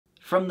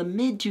From the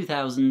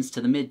mid-2000s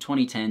to the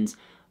mid-2010s,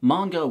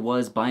 manga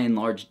was by and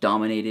large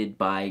dominated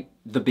by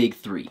the big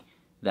three.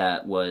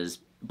 That was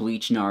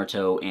Bleach,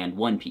 Naruto, and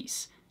One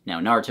Piece.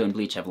 Now, Naruto and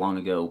Bleach have long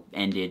ago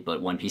ended,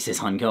 but One Piece is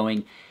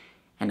ongoing,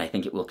 and I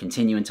think it will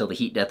continue until the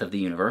heat death of the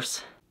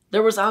universe.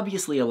 There was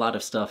obviously a lot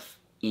of stuff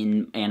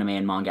in anime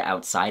and manga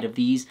outside of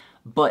these,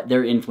 but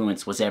their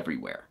influence was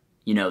everywhere.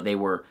 You know, they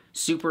were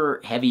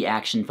super heavy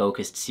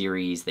action-focused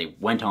series, they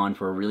went on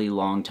for a really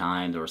long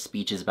time, there were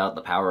speeches about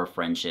the power of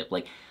friendship,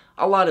 like,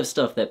 a lot of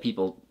stuff that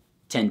people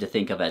tend to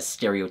think of as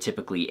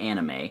stereotypically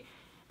anime.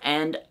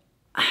 And,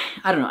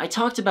 I don't know, I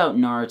talked about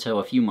Naruto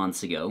a few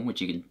months ago,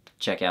 which you can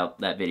check out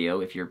that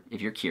video if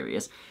you're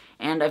curious,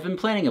 and I've been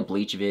planning a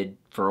Bleach vid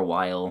for a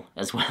while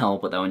as well,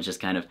 but that one's just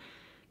kind of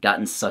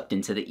gotten sucked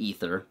into the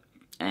ether,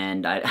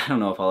 and I don't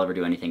know if I'll ever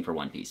do anything for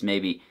One Piece.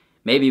 Maybe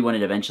when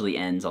it eventually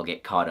ends I'll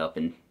get caught up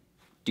and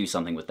do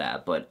something with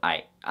that, but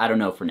I don't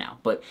know for now.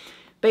 But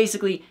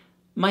basically,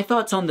 my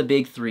thoughts on the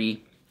big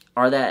three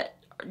are that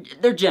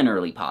they're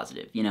generally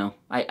positive, you know?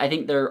 I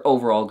think they're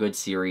overall good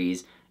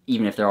series,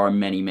 even if there are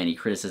many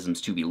criticisms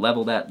to be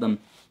leveled at them.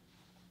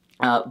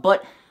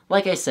 But,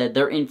 like I said,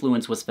 their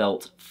influence was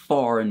felt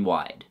far and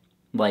wide.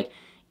 Like,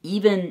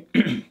 even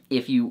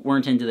if you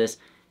weren't into this,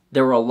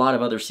 there were a lot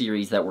of other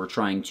series that were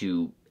trying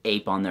to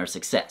ape on their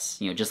success.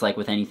 You know, just like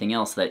with anything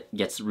else that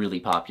gets really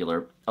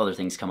popular, other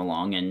things come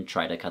along and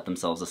try to cut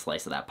themselves a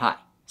slice of that pie.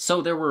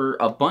 So there were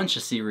a bunch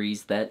of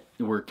series that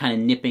were kind of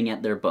nipping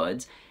at their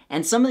buds,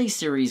 and some of these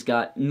series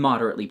got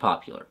moderately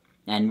popular,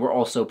 and were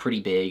also pretty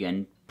big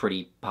and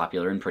pretty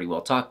popular and pretty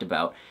well talked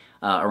about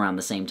around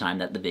the same time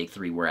that the big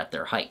three were at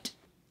their height.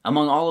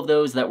 Among all of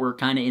those that were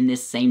kind of in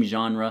this same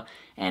genre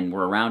and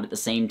were around at the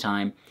same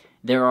time,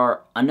 there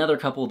are another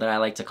couple that I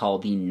like to call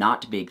the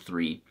not big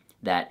three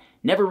that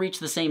never reached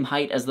the same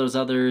height as those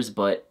others,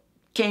 but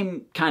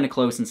came kind of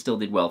close and still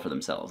did well for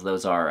themselves.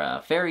 Those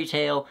are Fairy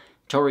Tail,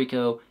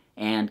 Toriko,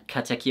 and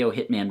Katekyo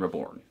Hitman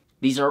Reborn.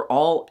 These are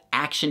all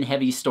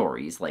action-heavy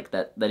stories, like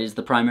that is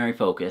the primary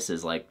focus,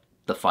 is like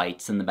the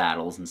fights and the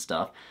battles and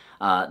stuff.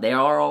 They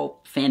are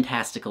all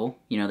fantastical,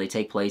 you know, they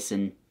take place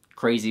in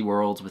crazy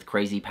worlds with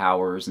crazy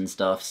powers and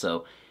stuff,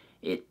 so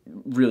it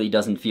really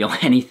doesn't feel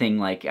anything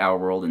like our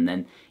world, and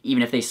then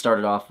even if they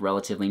started off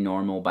relatively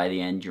normal, by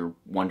the end you're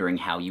wondering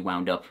how you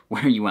wound up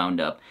where you wound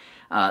up.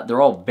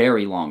 They're all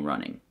very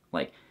long-running.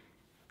 Like,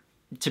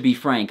 to be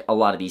frank, a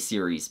lot of these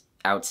series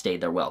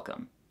outstayed their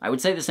welcome. I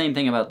would say the same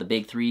thing about the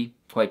big three,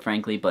 quite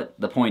frankly, but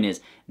the point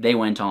is, they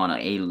went on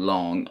a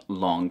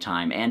long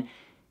time, and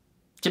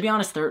to be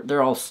honest,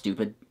 they're all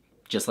stupid,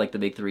 just like the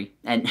big three.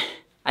 And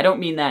I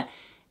don't mean that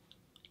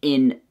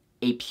in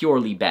a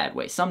purely bad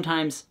way.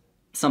 Sometimes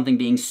something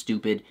being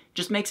stupid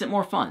just makes it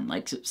more fun.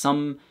 Like,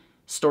 some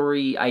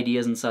story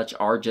ideas and such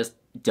are just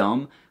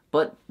dumb,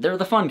 but they're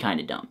the fun kind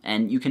of dumb,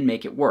 and you can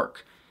make it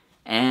work.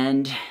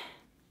 And,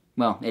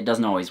 well, it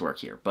doesn't always work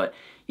here, but,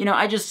 you know,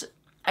 I just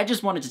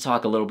wanted to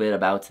talk a little bit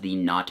about the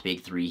not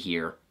big three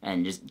here,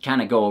 and just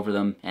kind of go over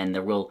them, and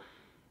there will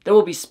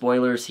be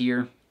spoilers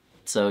here,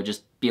 so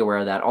just be aware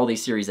of that. All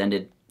these series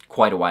ended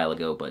quite a while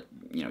ago, but,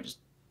 you know, just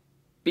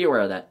be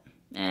aware of that.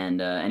 And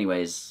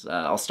anyways,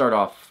 I'll start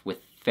off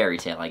with Fairy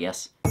Tail, I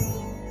guess.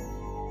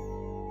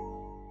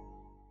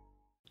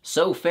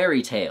 So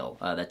Fairy Tail,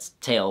 that's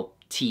tail,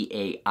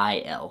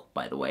 T-A-I-L,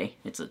 by the way.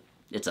 It's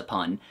a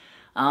pun.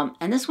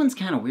 And this one's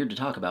kind of weird to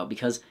talk about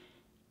because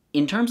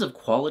in terms of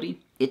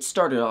quality, it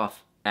started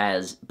off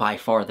as by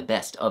far the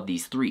best of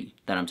these three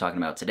that I'm talking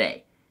about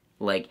today.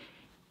 Like,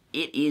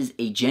 it is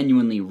a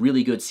genuinely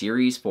really good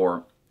series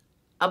for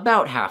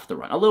about half the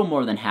run, a little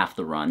more than half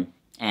the run,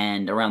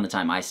 and around the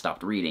time I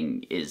stopped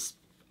reading is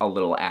a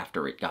little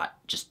after it got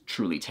just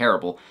truly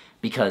terrible,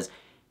 because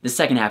the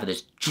second half of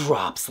this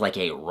drops like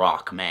a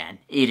rock, man.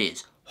 It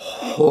is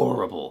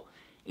horrible.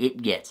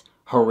 It gets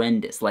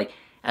horrendous. Like,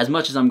 as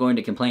much as I'm going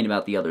to complain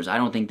about the others, I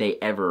don't think they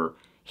ever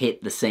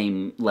hit the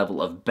same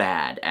level of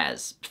bad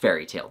as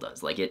Fairy Tail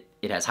does. Like, it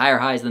has higher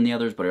highs than the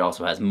others, but it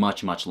also has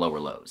much lower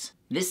lows.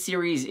 This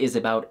series is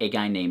about a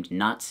guy named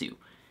Natsu.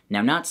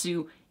 Now,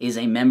 Natsu is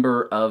a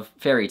member of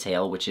Fairy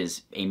Tail, which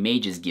is a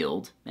mages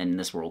guild, and in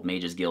this world,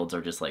 mages guilds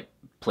are just like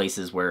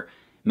places where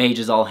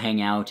mages all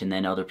hang out, and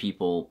then other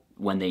people,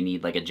 when they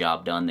need like a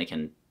job done, they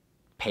can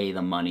pay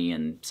them money,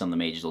 and some of the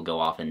mages will go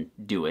off and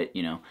do it,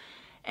 you know.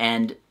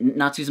 And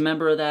Natsu's a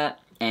member of that,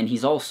 and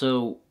he's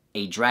also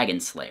a dragon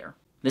slayer.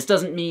 This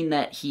doesn't mean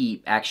that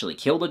he actually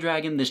killed a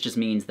dragon, this just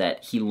means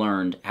that he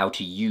learned how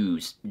to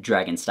use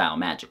dragon-style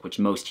magic, which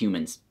most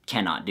humans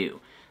cannot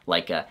do.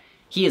 Like,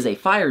 he is a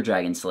fire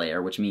dragon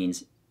slayer, which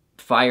means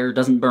fire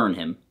doesn't burn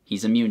him,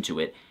 he's immune to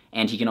it,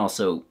 and he can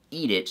also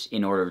eat it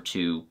in order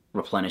to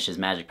replenish his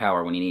magic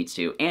power when he needs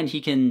to, and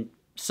he can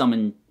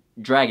summon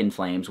dragon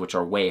flames, which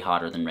are way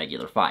hotter than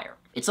regular fire.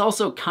 It's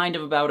also kind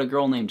of about a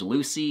girl named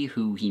Lucy,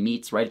 who he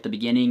meets right at the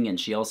beginning, and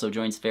she also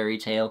joins Fairy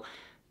Tail.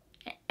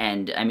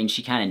 And, I mean,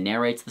 she kind of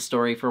narrates the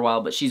story for a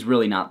while, but she's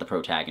really not the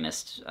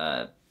protagonist,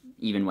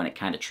 even when it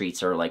kind of treats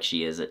her like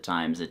she is at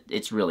times.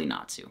 It's really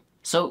Natsu.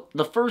 So,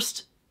 the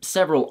first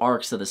several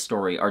arcs of the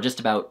story are just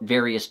about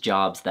various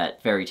jobs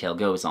that Fairy Tail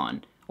goes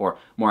on, or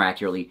more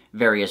accurately,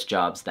 various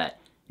jobs that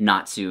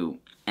Natsu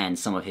and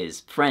some of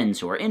his friends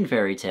who are in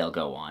Fairy Tail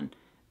go on.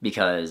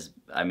 Because,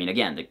 I mean,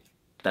 again,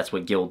 that's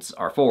what guilds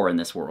are for in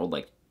this world.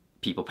 Like,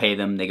 people pay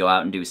them, they go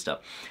out and do stuff.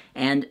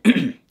 And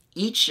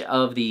each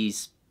of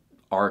these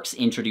arcs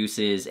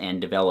introduces and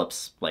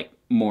develops, like,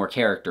 more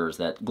characters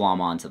that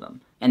glom onto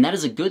them. And that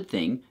is a good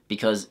thing,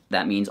 because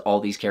that means all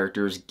these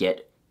characters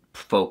get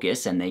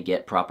focus, and they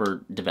get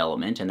proper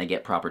development, and they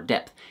get proper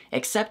depth.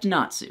 Except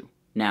Natsu.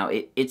 Now,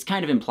 it's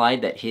kind of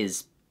implied that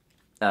his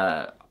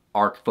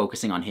arc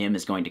focusing on him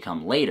is going to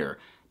come later,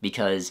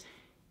 because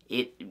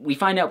we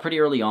find out pretty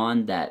early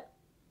on that,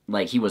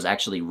 like, he was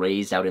actually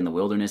raised out in the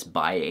wilderness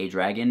by a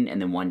dragon,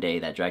 and then one day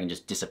that dragon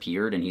just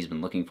disappeared, and he's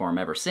been looking for him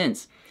ever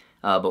since.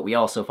 But we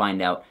also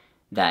find out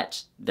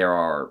that there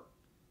are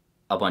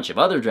a bunch of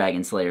other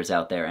dragon slayers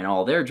out there, and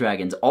all their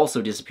dragons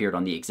also disappeared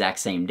on the exact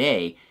same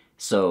day,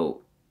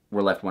 so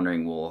we're left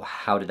wondering, well,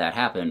 how did that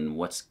happen?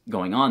 What's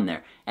going on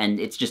there? And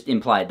it's just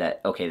implied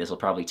that, okay, this will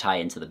probably tie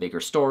into the bigger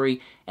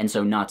story, and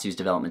so Natsu's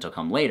development will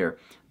come later,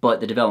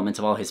 but the development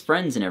of all his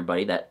friends and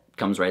everybody, that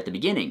comes right at the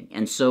beginning.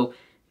 And so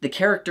the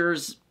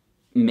characters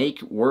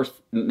make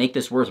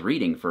this worth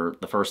reading for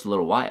the first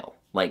little while.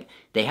 Like,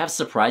 they have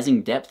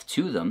surprising depth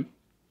to them,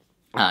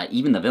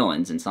 even the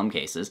villains in some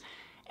cases,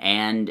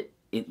 and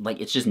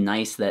it's just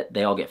nice that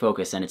they all get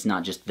focused, and it's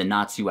not just the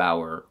Natsu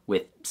hour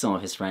with some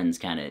of his friends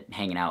kind of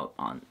hanging out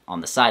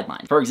on the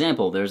sideline. For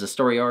example, there's a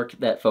story arc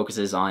that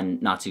focuses on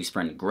Natsu's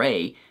friend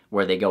Gray,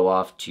 where they go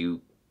off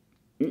to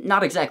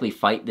not exactly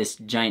fight this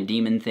giant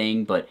demon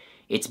thing, but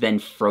it's been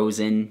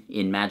frozen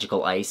in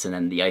magical ice, and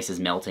then the ice is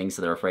melting,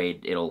 so they're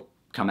afraid it'll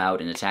come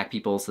out and attack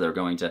people, so they're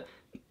going to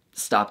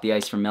stop the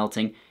ice from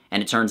melting.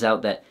 And it turns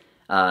out that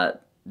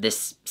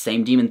this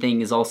same demon thing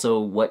is also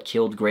what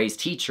killed Gray's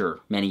teacher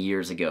many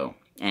years ago.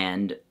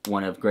 And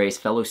one of Gray's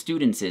fellow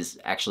students is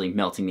actually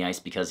melting the ice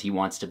because he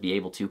wants to be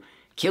able to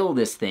kill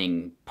this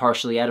thing,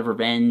 partially out of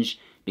revenge,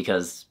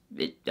 because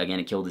it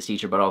killed his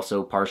teacher, but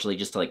also partially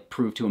just to, like,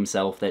 prove to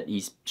himself that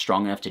he's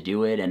strong enough to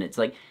do it. And it's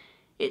like,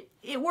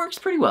 it works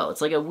pretty well. It's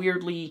like a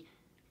weirdly,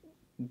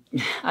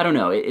 I don't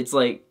know, it's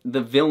like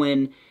the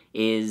villain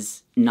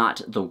is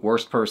not the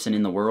worst person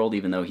in the world,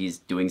 even though he's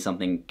doing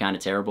something kind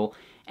of terrible,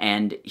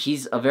 and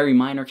he's a very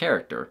minor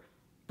character,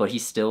 but he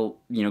still,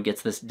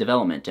 gets this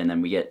development, and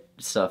then we get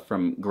stuff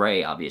from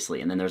Gray, obviously,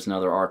 and then there's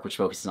another arc which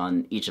focuses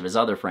on each of his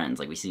other friends.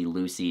 Like, we see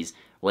Lucy's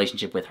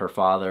relationship with her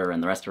father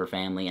and the rest of her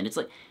family, and it's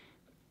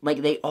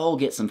like they all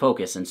get some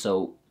focus, and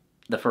so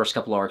the first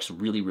couple arcs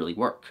really, really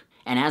work.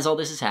 And as all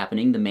this is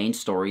happening, the main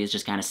story is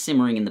just kind of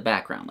simmering in the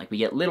background. Like, we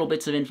get little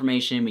bits of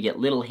information, we get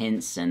little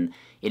hints, and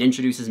it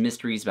introduces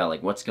mysteries about,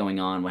 like, what's going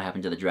on, what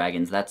happened to the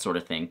dragons, that sort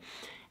of thing.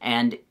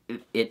 And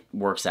it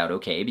works out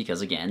okay, because,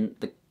 again,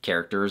 the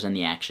characters and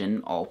the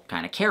action all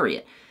kind of carry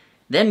it.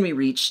 Then we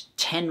reach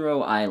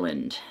Tenro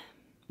Island,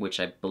 which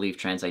I believe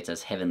translates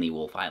as Heavenly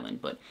Wolf Island,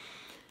 but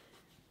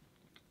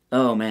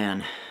oh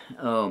man,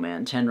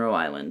 Tenro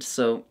Island.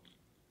 So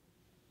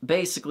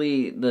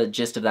basically the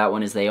gist of that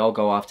one is they all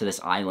go off to this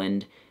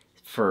island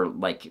for,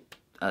 like,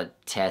 a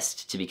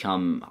test to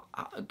become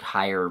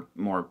higher,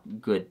 more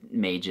good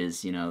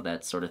mages,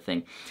 that sort of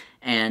thing.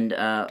 And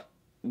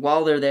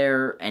while they're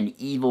there, an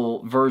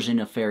evil version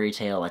of Fairy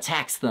Tail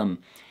attacks them,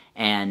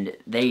 and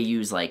they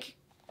use, like,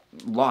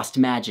 lost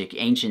magic,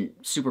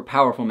 ancient, super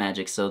powerful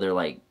magic, so they're,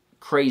 like,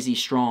 crazy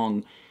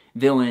strong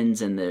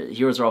villains, and the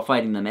heroes are all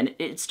fighting them, and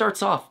it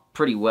starts off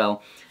pretty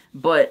well,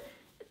 but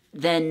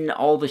then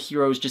all the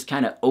heroes just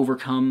kind of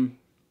overcome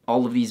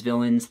all of these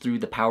villains through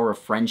the power of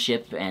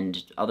friendship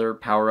and other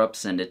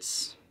power-ups, and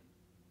it's...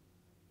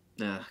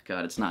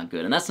 God, it's not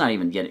good. And that's not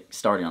even getting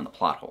started on the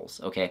plot holes,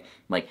 okay?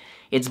 Like,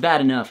 it's bad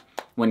enough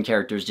when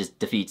characters just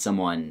defeat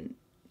someone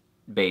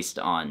based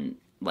on,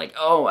 like,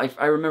 oh,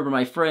 I remember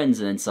my friends,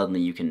 and then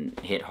suddenly you can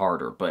hit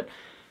harder, but,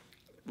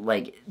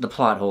 like, the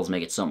plot holes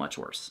make it so much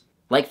worse.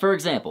 Like, for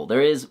example,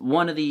 there is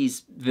one of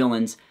these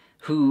villains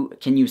who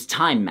can use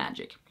time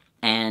magic,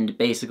 and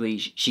basically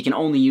she can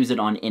only use it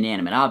on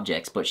inanimate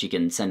objects, but she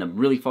can send them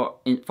really far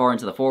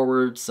into the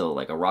forward, so,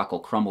 like, a rock will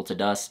crumble to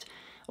dust,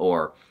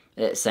 or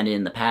send it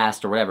in the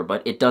past or whatever,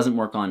 but it doesn't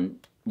work on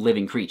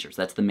living creatures.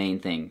 That's the main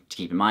thing to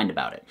keep in mind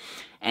about it.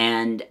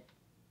 And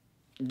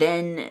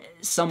then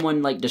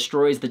someone, like,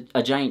 destroys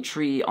a giant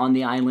tree on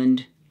the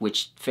island,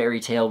 which Fairy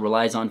Tail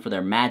relies on for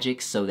their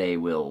magic, so they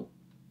will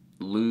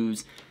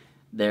lose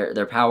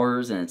their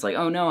powers, and it's like,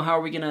 oh no, how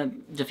are we gonna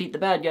defeat the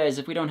bad guys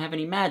if we don't have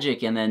any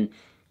magic? And then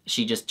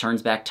she just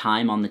turns back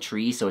time on the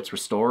tree so it's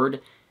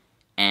restored,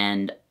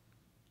 and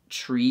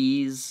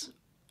trees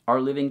are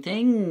living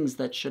things.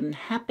 That shouldn't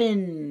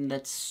happen.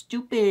 That's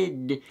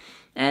stupid.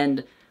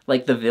 And,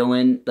 like, the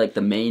villain, like,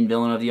 the main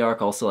villain of the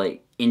arc also,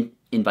 like,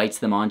 invites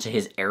them onto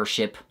his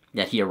airship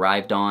that he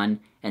arrived on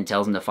and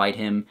tells them to fight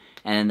him,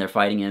 and they're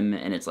fighting him,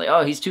 and it's like,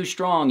 oh, he's too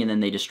strong, and then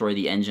they destroy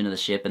the engine of the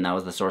ship, and that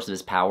was the source of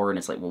his power, and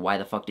it's like, well, why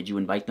the fuck did you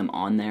invite them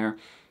on there?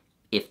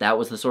 If that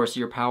was the source of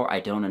your power, I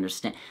don't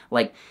understand.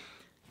 Like,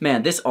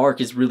 Man, this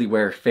arc is really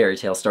where Fairy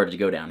Tail started to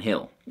go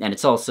downhill. And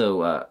it's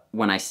also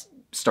when I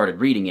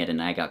started reading it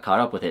and I got caught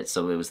up with it,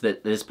 so it was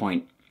at this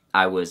point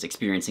I was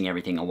experiencing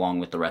everything along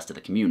with the rest of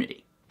the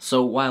community.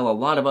 So while a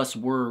lot of us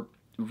were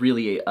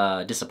really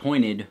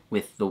disappointed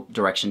with the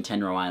direction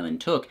Tenro Island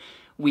took,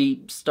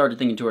 we started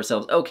thinking to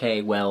ourselves,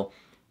 okay, well,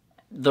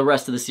 the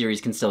rest of the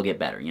series can still get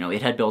better. You know,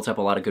 it had built up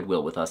a lot of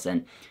goodwill with us,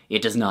 and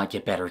it does not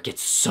get better. It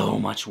gets so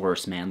much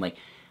worse, man. Like,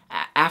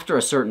 after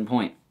a certain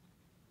point,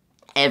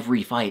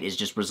 every fight is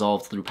just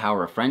resolved through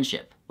power of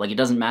friendship. Like, it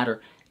doesn't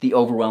matter the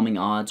overwhelming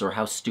odds or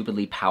how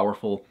stupidly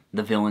powerful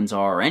the villains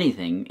are or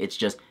anything. It's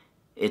just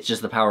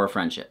the power of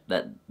friendship.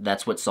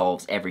 That's what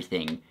solves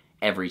everything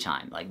every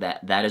time. Like,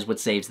 that is what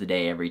saves the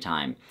day every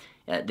time.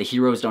 The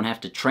heroes don't have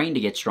to train to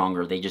get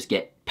stronger. They just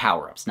get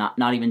power-ups.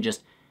 Not even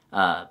just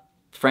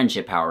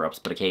friendship power-ups,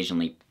 but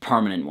occasionally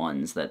permanent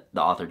ones that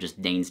the author just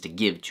deigns to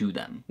give to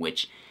them,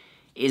 which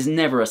is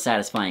never a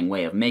satisfying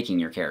way of making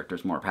your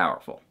characters more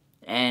powerful.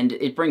 And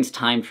it brings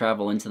time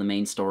travel into the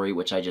main story,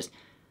 which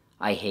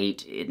I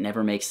hate. It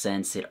never makes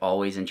sense. It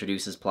always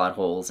introduces plot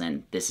holes,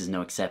 and this is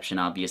no exception,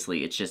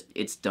 obviously.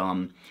 It's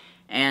dumb.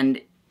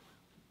 And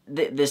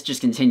this just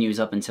continues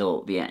up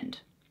until the end.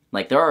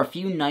 Like, there are a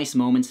few nice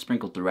moments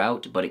sprinkled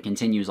throughout, but it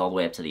continues all the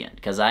way up to the end.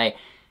 Because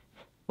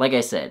like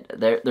I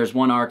said, there's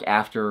one arc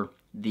after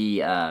the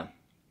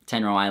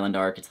Tenro Island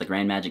arc. It's the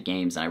Grand Magic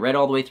Games, and I read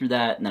all the way through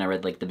that, and then I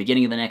read, like, the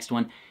beginning of the next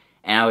one,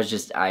 and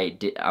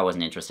I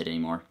wasn't interested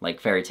anymore. Like,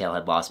 Fairy Tail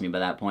had lost me by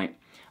that point.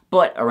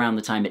 But around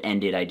the time it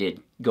ended, I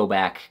did go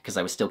back, because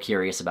I was still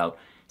curious about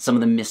some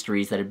of the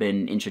mysteries that had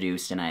been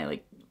introduced, and I,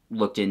 like,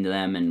 looked into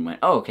them and went,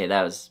 oh, okay,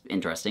 that was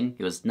interesting.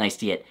 It was nice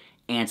to get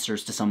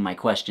answers to some of my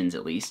questions,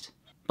 at least.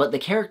 But the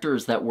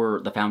characters that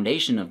were the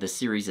foundation of this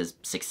series'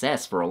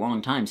 success for a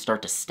long time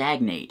start to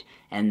stagnate,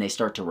 and they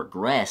start to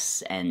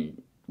regress,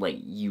 and, like,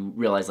 you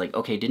realize, like,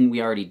 okay, didn't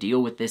we already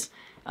deal with this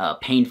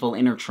painful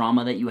inner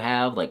trauma that you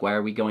have? Like, why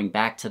are we going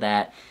back to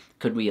that?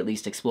 Could we at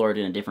least explore it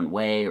in a different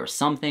way or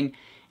something?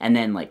 And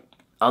then, like,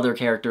 other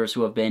characters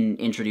who have been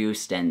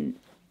introduced and,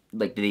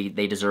 like,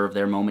 they deserve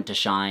their moment to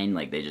shine.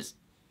 Like, they just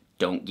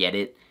don't get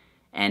it.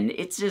 And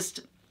it's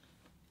just,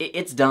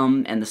 it's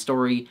dumb, and the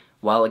story,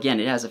 while, again,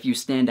 it has a few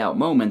standout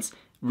moments,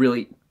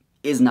 really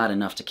is not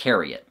enough to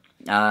carry it.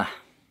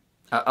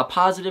 A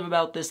positive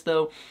about this,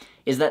 though,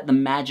 is that the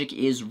magic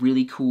is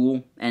really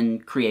cool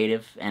and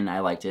creative, and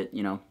I liked it,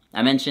 you know.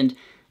 I mentioned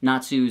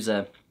Natsu's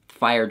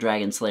fire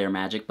dragon slayer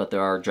magic, but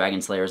there are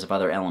dragon slayers of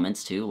other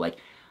elements, too, like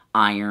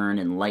iron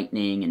and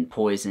lightning and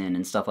poison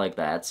and stuff like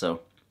that,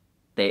 so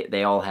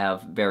they all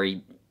have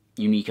very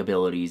unique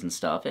abilities and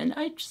stuff, and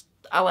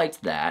I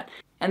liked that.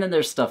 And then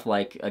there's stuff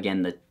like,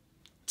 again, the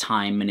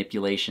time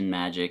manipulation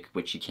magic,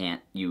 which you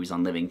can't use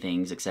on living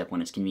things except when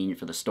it's convenient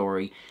for the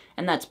story,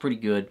 and that's pretty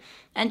good.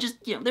 And just,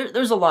 you know,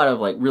 there's a lot of,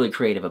 like, really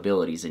creative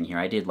abilities in here.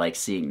 I did like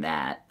seeing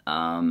that.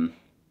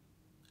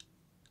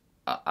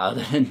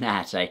 Other than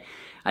that,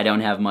 I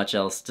don't have much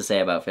else to say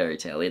about Fairy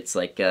Tail. It's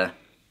like,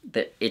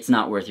 it's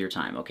not worth your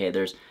time, okay?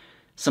 There's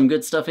some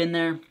good stuff in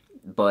there,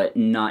 but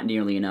not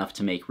nearly enough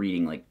to make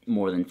reading, like,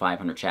 more than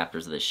 500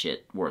 chapters of this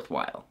shit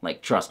worthwhile.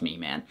 Like, trust me,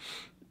 man.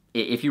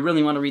 If you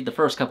really want to read the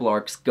first couple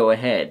arcs, go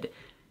ahead.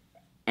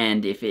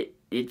 And if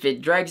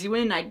it drags you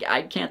in,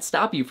 I can't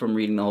stop you from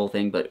reading the whole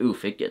thing, but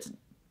oof, it gets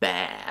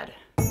bad.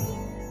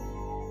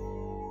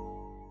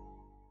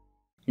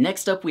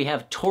 Next up, we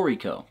have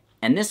Toriko.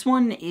 And this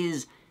one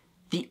is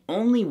the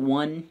only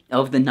one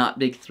of the not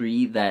big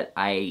three that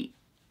I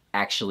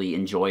actually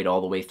enjoyed all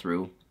the way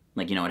through.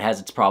 Like, you know, it has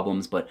its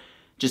problems, but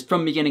just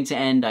from beginning to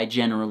end, I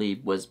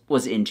generally was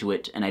into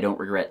it, and I don't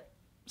regret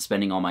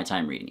spending all my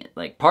time reading it.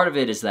 Like, part of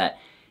it is that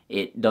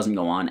it doesn't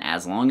go on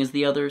as long as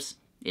the others.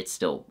 It's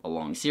still a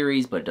long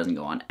series, but it doesn't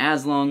go on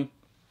as long.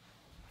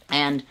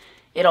 And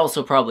it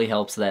also probably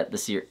helps that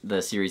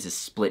the series is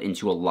split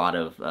into a lot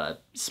of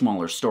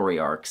smaller story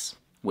arcs,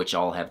 which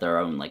all have their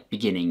own, like,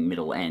 beginning,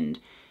 middle, end.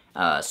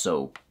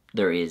 So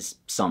there is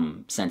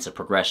some sense of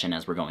progression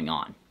as we're going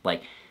on.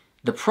 Like,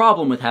 the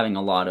problem with having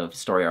a lot of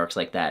story arcs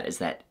like that is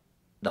that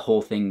the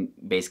whole thing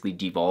basically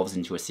devolves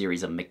into a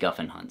series of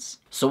MacGuffin hunts.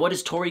 So what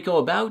is Toriko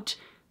about?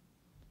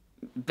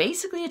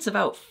 Basically, it's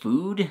about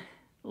food.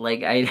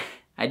 Like, I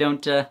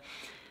don't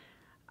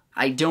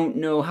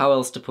know how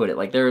else to put it.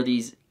 Like, there are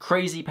these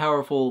crazy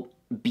powerful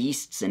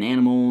beasts and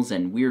animals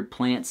and weird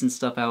plants and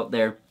stuff out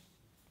there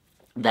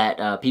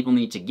that people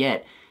need to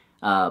get.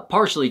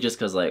 Partially just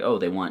because, like, oh,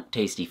 they want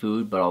tasty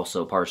food, but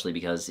also partially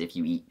because if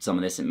you eat some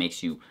of this, it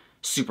makes you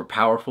super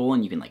powerful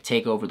and you can, like,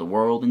 take over the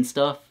world and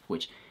stuff,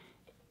 which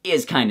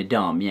is kind of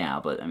dumb, yeah,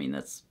 but, I mean,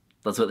 that's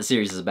what the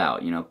series is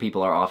about, you know?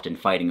 People are often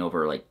fighting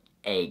over, like,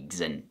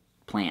 eggs and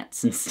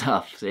plants and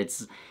stuff.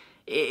 It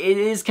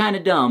is kind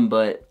of dumb,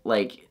 but,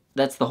 like,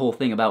 that's the whole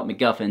thing about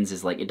MacGuffins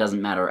is, like, it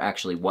doesn't matter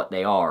actually what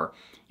they are,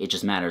 it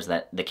just matters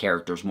that the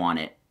characters want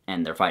it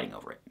and they're fighting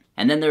over it.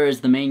 And then there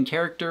is the main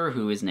character,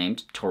 who is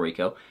named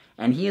Toriko,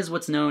 and he is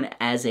what's known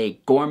as a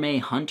gourmet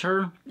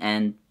hunter,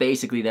 and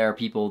basically there are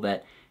people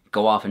that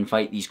go off and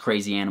fight these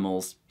crazy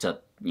animals to,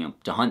 you know,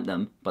 to hunt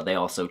them, but they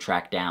also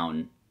track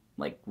down,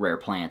 like rare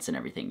plants and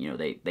everything. You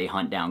know, they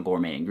hunt down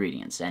gourmet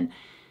ingredients. And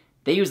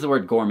they use the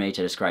word gourmet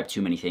to describe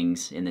too many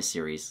things in this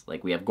series.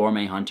 Like, we have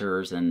gourmet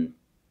hunters, and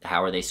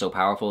how are they so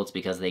powerful? It's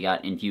because they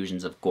got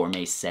infusions of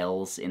gourmet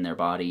cells in their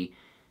body,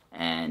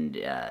 and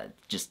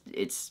just,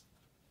 it's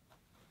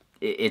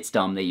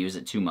dumb. They use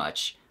it too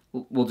much.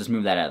 We'll just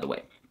move that out of the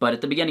way. But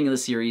at the beginning of the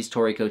series,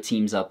 Toriko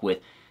teams up with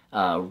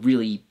a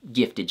really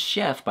gifted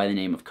chef by the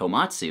name of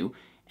Komatsu,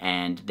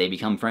 and they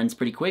become friends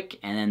pretty quick,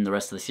 and then the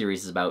rest of the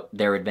series is about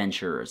their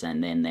adventures,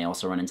 and then they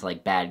also run into,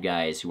 like, bad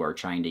guys who are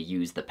trying to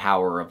use the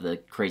power of the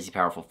crazy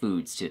powerful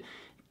foods to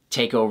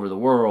take over the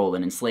world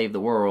and enslave the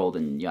world,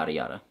 and yada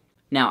yada.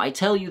 Now, I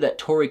tell you that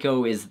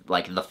Toriko is,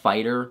 like, the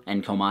fighter,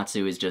 and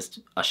Komatsu is just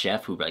a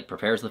chef who, like,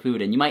 prepares the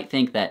food, and you might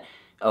think that,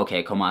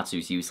 okay,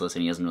 Komatsu's useless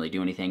and he doesn't really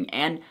do anything,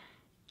 and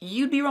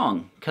you'd be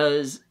wrong,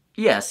 because,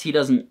 yes, he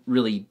doesn't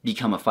really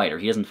become a fighter.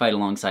 He doesn't fight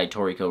alongside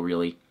Toriko,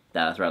 really,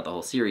 throughout the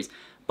whole series.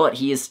 But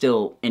he is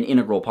still an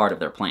integral part of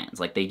their plans.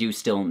 Like, they do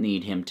still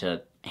need him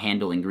to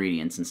handle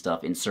ingredients and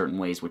stuff in certain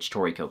ways which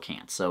Toriko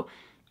can't. So,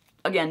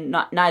 again,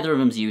 neither of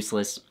them's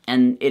useless,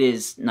 and it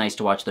is nice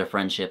to watch their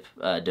friendship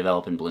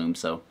develop and bloom,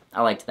 so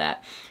I liked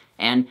that.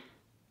 And,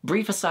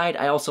 brief aside,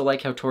 I also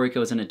like how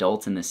Toriko is an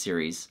adult in this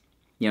series.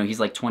 You know,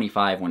 he's like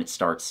 25 when it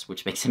starts,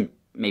 which makes him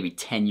maybe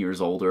 10 years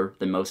older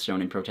than most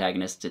shonen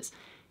protagonists.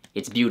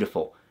 It's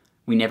beautiful.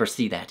 We never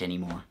see that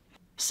anymore.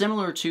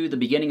 Similar to the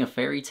beginning of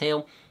Fairy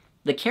Tail,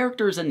 the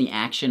characters and the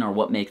action are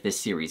what make this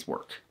series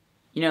work.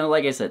 You know,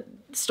 like I said,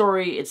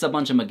 story, it's a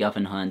bunch of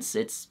MacGuffin hunts,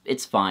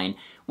 it's fine.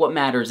 What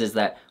matters is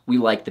that we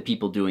like the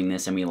people doing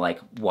this and we like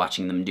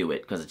watching them do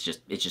it, because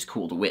it's just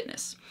cool to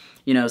witness.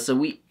 You know, so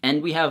we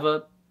have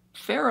a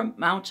fair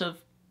amount of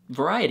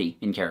variety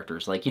in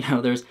characters. Like, you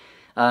know, there's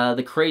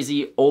the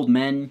crazy old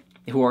men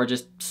who are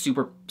just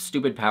super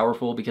stupid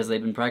powerful because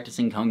they've been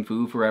practicing kung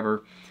fu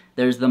forever.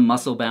 There's the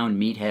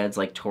muscle-bound meatheads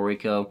like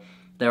Toriko.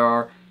 There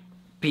are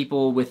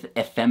people with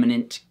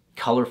effeminate,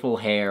 colorful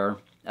hair,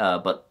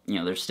 but, you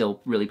know, they're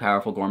still really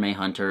powerful gourmet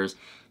hunters.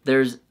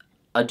 There's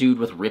a dude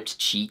with ripped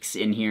cheeks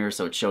in here,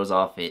 so it shows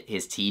off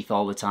his teeth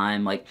all the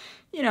time. Like,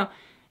 you know,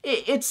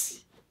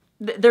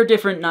 they're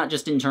different not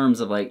just in terms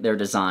of, like, their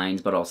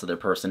designs, but also their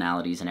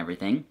personalities and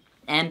everything.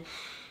 And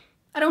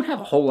I don't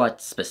have a whole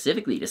lot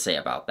specifically to say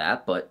about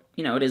that, but,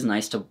 you know, it is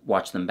nice to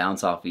watch them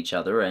bounce off each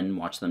other and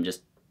watch them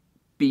just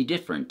be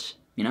different,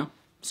 you know?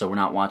 So we're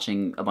not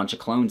watching a bunch of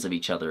clones of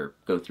each other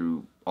go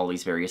through all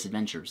these various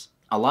adventures.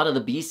 A lot of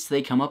the beasts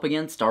they come up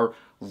against are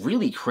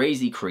really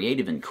crazy,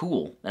 creative, and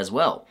cool as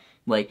well.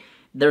 Like,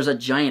 there's a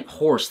giant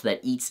horse that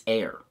eats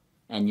air.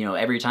 And, you know,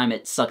 every time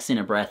it sucks in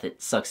a breath,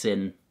 it sucks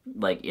in,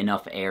 like,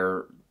 enough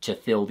air to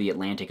fill the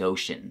Atlantic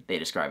Ocean, they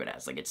describe it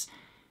as. Like, it's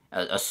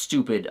a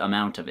stupid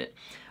amount of it.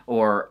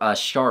 Or a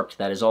shark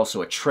that is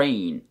also a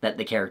train that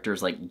the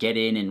characters, like, get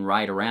in and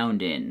ride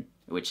around in,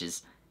 which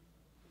is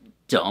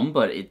dumb,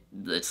 but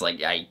it's like,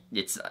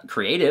 it's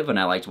creative and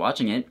I liked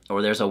watching it.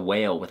 Or there's a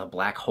whale with a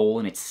black hole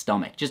in its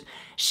stomach. Just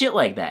shit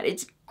like that.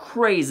 It's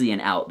crazy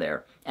and out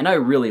there. And I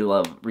really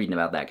love reading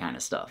about that kind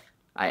of stuff.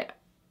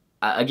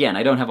 Again,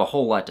 I don't have a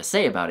whole lot to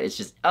say about it. It's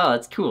just, oh,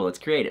 it's cool, it's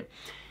creative.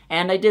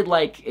 And I did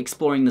like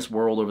exploring this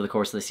world over the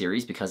course of the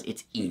series because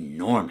it's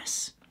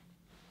enormous.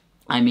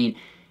 I mean,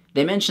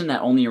 they mentioned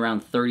that only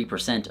around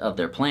 30% of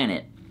their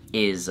planet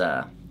is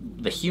the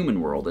human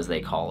world, as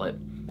they call it.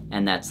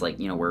 And that's, like,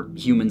 you know, where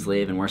humans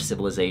live and where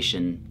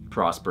civilization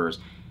prospers.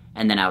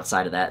 And then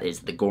outside of that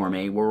is the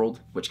gourmet world,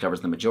 which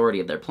covers the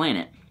majority of their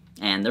planet.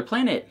 And their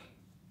planet,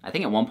 I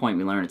think at one point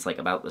we learned it's, like,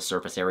 about the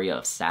surface area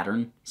of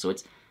Saturn. So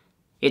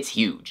it's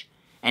huge.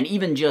 And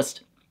even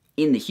just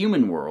in the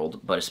human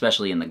world, but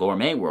especially in the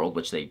gourmet world,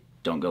 which they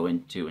don't go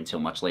into until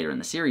much later in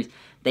the series,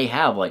 they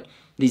have, like,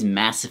 these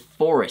massive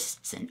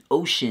forests and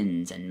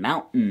oceans and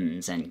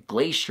mountains and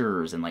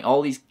glaciers and, like,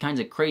 all these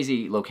kinds of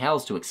crazy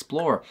locales to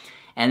explore.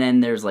 And then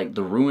there's, like,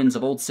 the ruins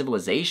of old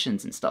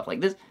civilizations and stuff.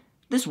 Like,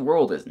 this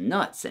world is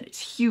nuts, and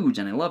it's huge,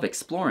 and I love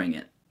exploring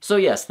it. So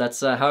yes,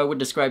 that's how I would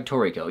describe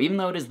Toriko. Even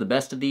though it is the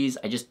best of these,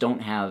 I just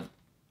don't have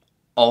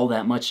all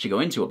that much to go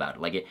into about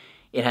it. Like,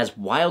 it has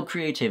wild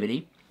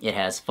creativity, it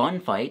has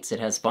fun fights, it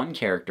has fun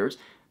characters.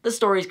 The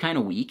story's kind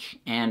of weak,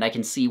 and I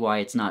can see why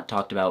it's not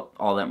talked about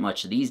all that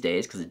much these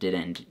days, because it did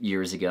end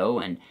years ago,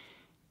 and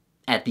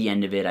at the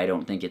end of it, I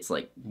don't think it's,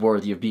 like,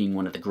 worthy of being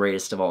one of the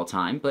greatest of all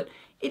time, but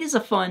it is a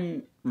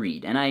fun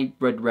read, and I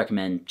would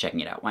recommend checking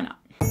it out. Why not?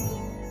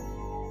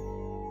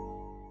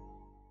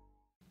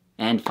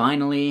 And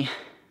finally,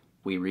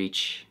 we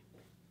reach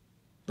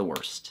the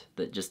worst.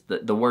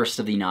 The worst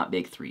of the not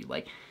big three.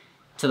 Like,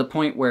 to the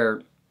point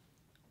where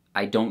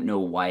I don't know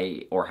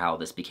why or how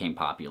this became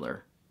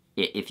popular.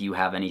 If you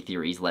have any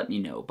theories, let me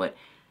know. But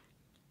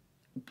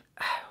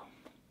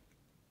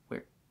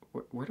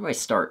where do I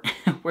start?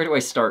 Where do I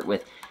start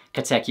with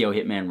Katekyo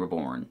Hitman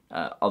Reborn?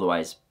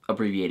 Otherwise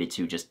abbreviated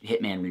to just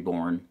Hitman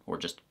Reborn, or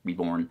just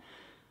Reborn.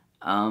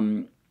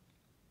 I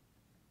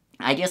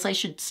guess I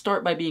should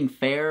start by being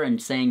fair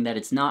and saying that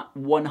it's not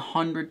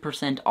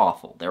 100%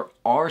 awful. There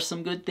are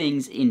some good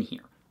things in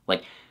here.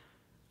 Like,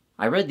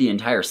 I read the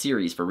entire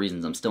series for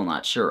reasons I'm still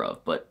not sure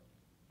of, but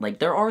Like,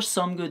 there are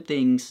some good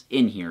things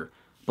in here,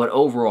 but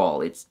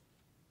overall, it's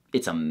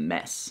a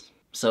mess.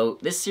 So,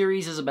 this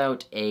series is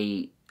about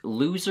a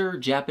loser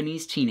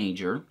Japanese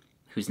teenager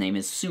whose name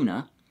is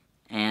Suna,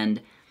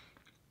 and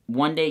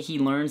one day he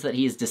learns that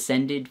he is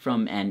descended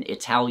from an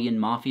Italian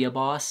mafia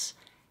boss,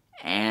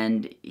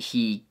 and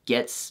he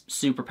gets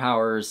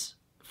superpowers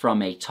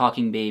from a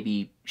talking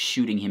baby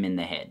shooting him in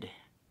the head.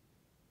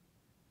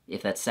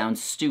 If that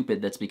sounds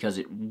stupid, that's because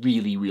it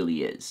really,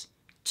 really is.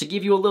 To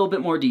give you a little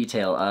bit more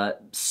detail,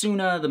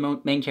 Suna, the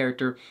main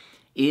character,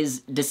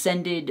 is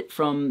descended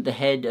from the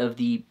head of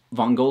the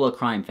Vongola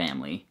crime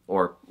family,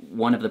 or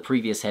one of the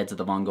previous heads of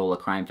the Vongola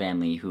crime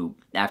family who,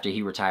 after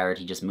he retired,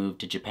 he just moved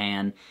to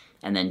Japan,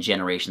 and then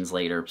generations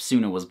later,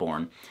 Suna was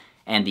born.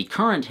 And the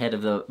current head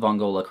of the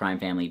Vongola crime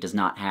family does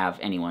not have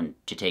anyone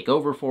to take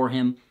over for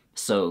him,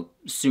 so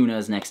Suna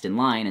is next in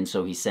line, and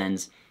so he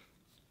sends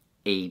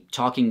a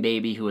talking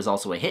baby who is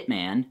also a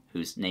hitman,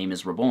 whose name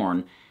is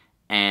Reborn,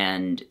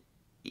 and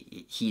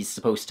he's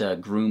supposed to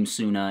groom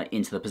Suna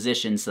into the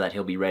position so that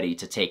he'll be ready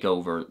to take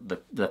over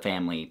the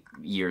family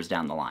years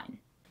down the line.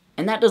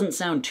 And that doesn't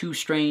sound too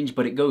strange,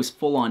 but it goes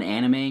full-on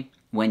anime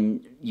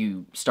when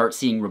you start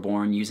seeing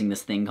Reborn using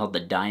this thing called the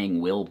Dying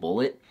Will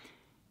bullet.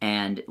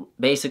 And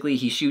basically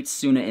he shoots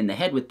Suna in the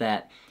head with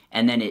that,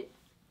 and then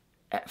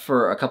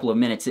for a couple of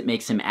minutes, it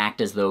makes him act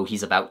as though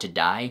he's about to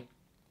die.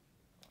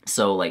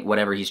 So, like,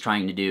 whatever he's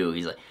trying to do,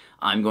 he's like,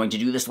 I'm going to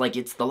do this like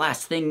it's the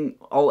last thing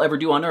I'll ever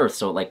do on Earth.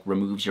 So it, like,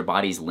 removes your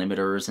body's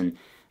limiters and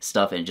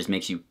stuff, and it just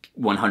makes you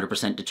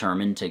 100%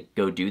 determined to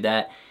go do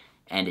that.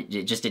 And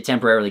it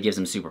temporarily gives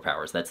him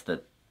superpowers. That's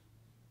the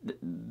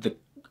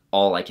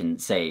all I can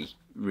say,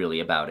 really,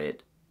 about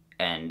it.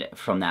 And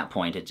from that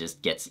point, it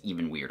just gets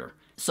even weirder.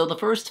 So the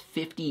first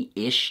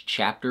 50-ish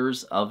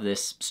chapters of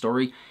this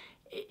story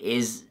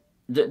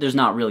there's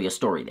not really a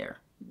story there.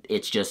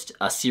 It's just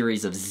a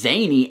series of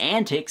zany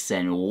antics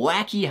and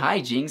wacky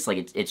hijinks.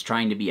 Like, it's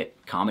trying to be a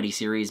comedy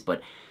series,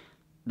 but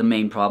the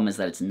main problem is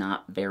that it's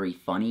not very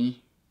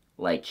funny,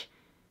 like,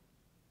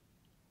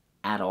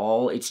 at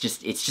all. It's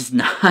just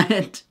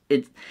not.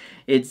 It's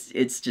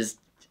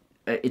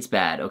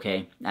bad,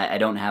 okay? I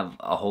don't have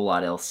a whole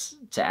lot else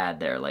to add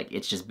there. Like,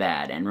 it's just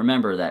bad. And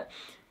remember that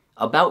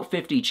about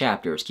 50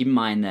 chapters, keep in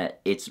mind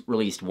that it's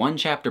released one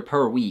chapter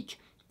per week,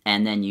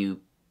 and then you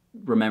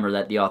remember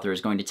that the author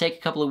is going to take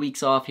a couple of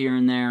weeks off here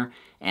and there,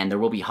 and there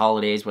will be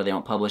holidays where they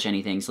don't publish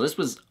anything. So this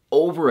was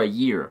over a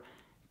year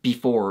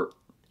before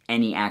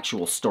any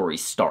actual story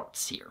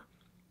starts here.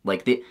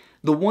 Like, the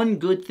one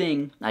good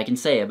thing I can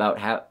say about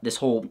how this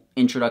whole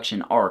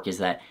introduction arc is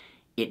that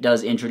it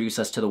does introduce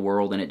us to the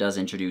world, and it does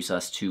introduce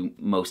us to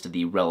most of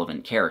the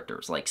relevant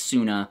characters, like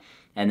Suna,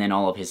 and then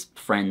all of his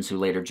friends who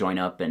later join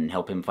up and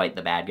help him fight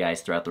the bad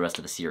guys throughout the rest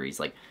of the series.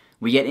 Like,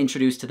 we get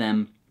introduced to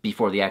them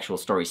before the actual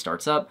story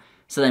starts up,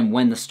 so then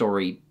when the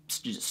story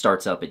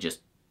starts up, it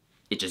just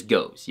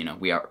goes, you know.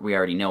 We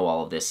already know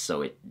all of this,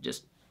 so it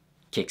just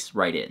kicks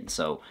right in.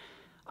 So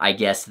I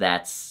guess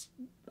that's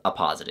a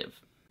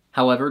positive.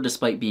 However,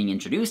 despite being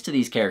introduced to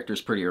these characters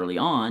pretty early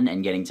on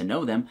and getting to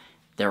know them,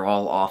 they're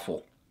all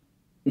awful.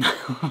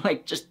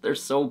 Like, they're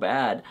so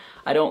bad.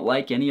 I don't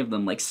like any of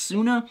them. Like,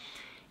 Suna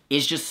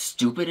is just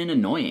stupid and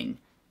annoying.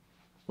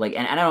 Like,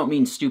 and I don't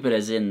mean stupid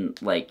as in,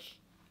 like,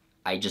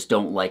 I just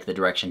don't like the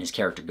direction his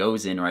character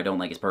goes in, or I don't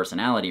like his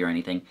personality or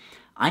anything.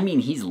 I mean,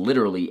 he's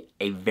literally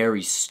a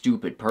very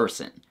stupid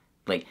person.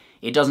 Like,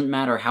 it doesn't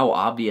matter how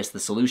obvious the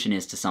solution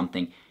is to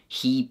something,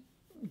 he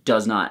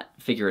does not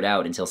figure it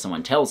out until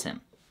someone tells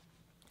him.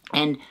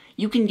 And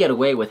you can get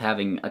away with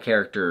having a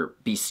character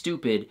be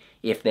stupid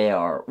if they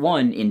are,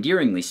 one,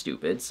 endearingly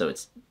stupid, so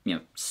it's, you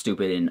know,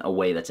 stupid in a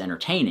way that's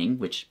entertaining,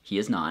 which he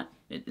is not.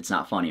 It's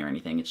not funny or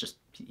anything, it's just,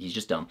 he's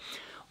just dumb.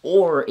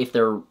 Or if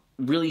they're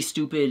really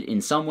stupid in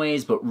some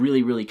ways, but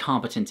really, really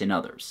competent in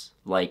others.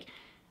 Like,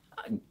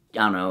 I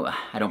don't know,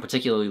 I don't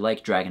particularly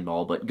like Dragon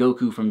Ball, but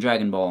Goku from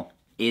Dragon Ball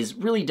is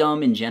really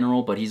dumb in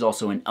general, but he's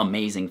also an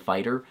amazing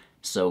fighter,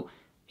 so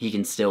he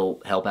can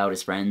still help out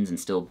his friends and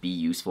still be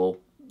useful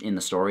in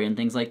the story and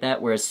things like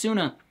that. Whereas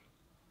Suna,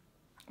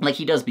 like,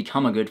 he does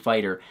become a good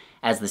fighter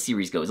as the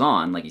series goes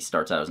on. Like, he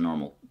starts out as a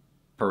normal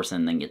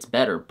person, then gets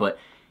better, but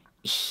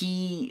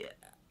he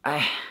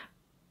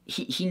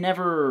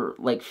never,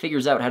 like,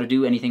 figures out how to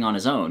do anything on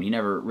his own. He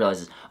never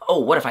realizes, oh,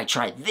 what if I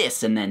try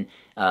this, and then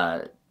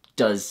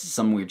does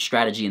some weird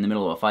strategy in the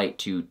middle of a fight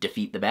to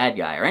defeat the bad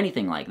guy, or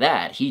anything like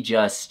that. He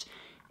just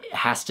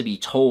has to be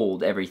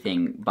told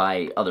everything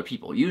by other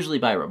people, usually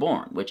by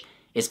Reborn, which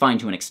is fine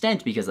to an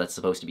extent because that's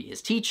supposed to be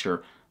his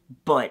teacher,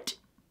 but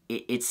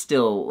it's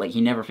still, like,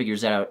 he never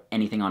figures out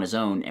anything on his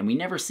own, and we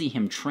never see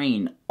him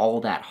train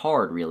all that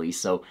hard, really,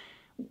 so,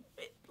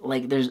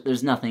 like,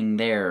 there's nothing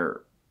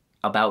there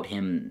about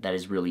him that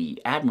is really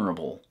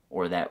admirable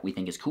or that we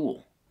think is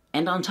cool.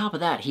 And on top of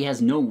that, he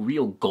has no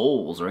real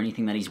goals or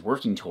anything that he's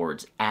working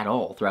towards at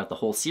all throughout the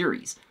whole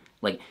series.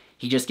 Like,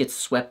 he just gets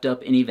swept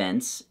up in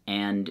events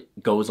and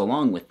goes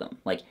along with them.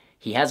 Like,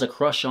 he has a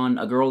crush on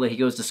a girl that he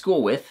goes to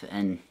school with,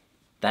 and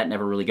that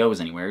never really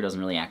goes anywhere. He doesn't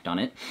really act on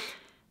it.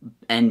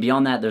 And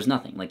beyond that, there's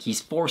nothing. Like,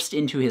 he's forced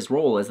into his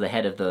role as the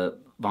head of the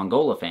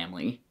Vongola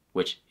family,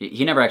 which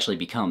he never actually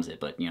becomes it,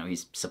 but, you know,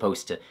 he's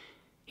supposed to,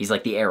 he's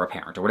like the heir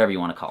apparent, or whatever you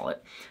want to call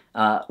it,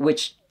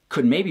 which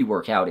could maybe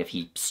work out if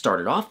he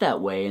started off that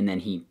way, and then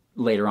he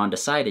later on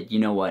decided, you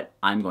know what,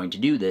 I'm going to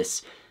do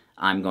this,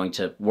 I'm going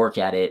to work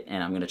at it,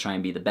 and I'm going to try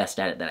and be the best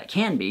at it that I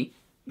can be.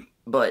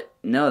 But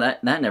no,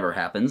 that never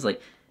happens.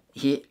 Like,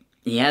 he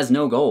has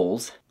no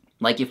goals.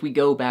 Like, if we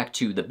go back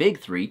to the big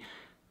three,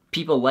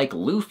 people like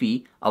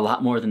Luffy a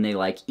lot more than they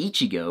like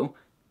Ichigo,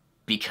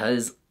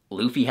 because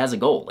Luffy has a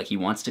goal. Like, he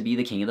wants to be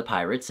the king of the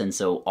pirates, and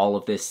so all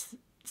of this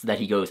that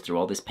he goes through,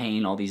 all this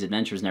pain, all these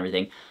adventures and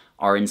everything,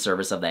 are in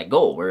service of that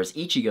goal. Whereas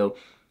Ichigo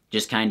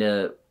just kind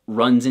of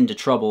runs into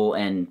trouble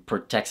and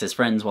protects his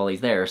friends while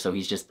he's there, so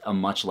he's just a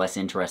much less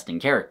interesting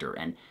character.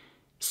 And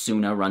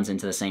Suna runs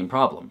into the same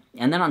problem.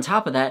 And then on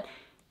top of that,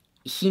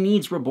 he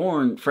needs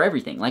Reborn for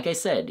everything. Like I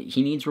said,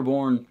 he needs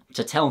Reborn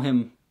to tell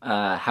him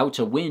how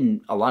to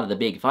win a lot of the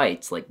big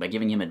fights, like by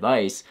giving him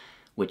advice,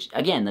 which,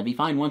 again, that'd be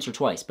fine once or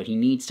twice, but he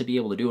needs to be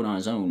able to do it on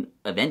his own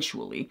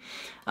eventually.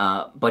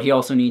 But he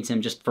also needs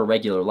him just for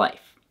regular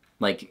life.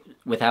 Like,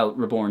 without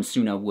Reborn,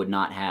 Suna would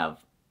not have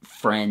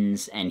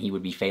friends, and he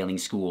would be failing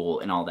school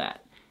and all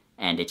that.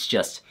 And it's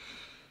just,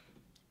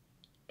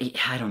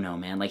 I don't know,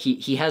 man. Like,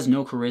 he has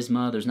no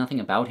charisma. There's nothing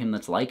about him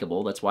that's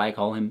likable. That's why I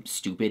call him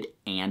stupid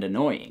and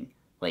annoying.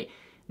 Like,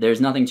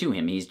 there's nothing to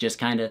him. He's just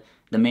kind of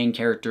the main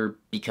character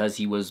because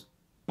he was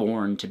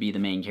born to be the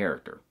main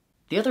character.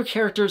 The other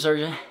characters are,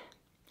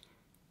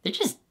 they're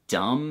just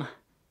dumb.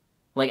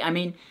 Like, I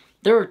mean,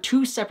 there are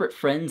two separate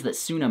friends that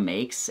Suna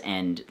makes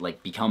and,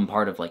 like, become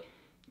part of, like,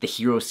 the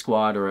hero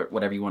squad, or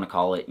whatever you want to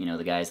call it, you know,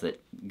 the guys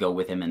that go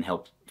with him and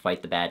help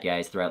fight the bad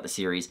guys throughout the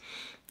series.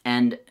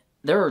 And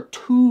there are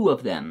two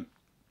of them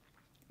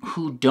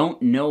who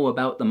don't know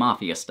about the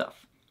Mafia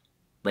stuff.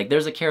 Like,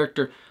 there's a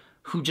character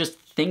who just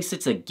thinks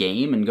it's a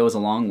game and goes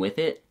along with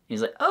it.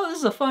 He's like, oh, this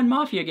is a fun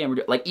Mafia game.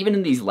 Like, even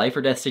in these life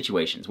or death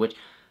situations, which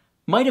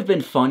might have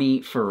been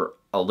funny for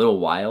a little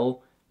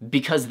while,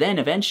 because then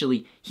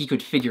eventually he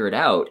could figure it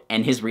out,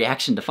 and his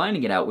reaction to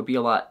finding it out would be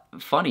a lot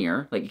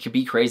funnier. Like, it could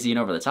be crazy and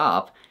over the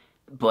top,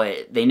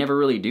 but they never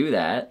really do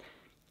that.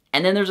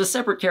 And then there's a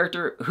separate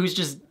character who's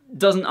just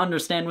doesn't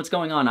understand what's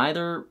going on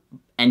either,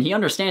 and he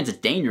understands it's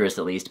dangerous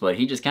at least, but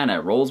he just kind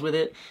of rolls with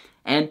it.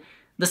 And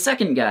the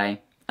second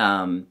guy,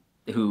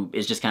 who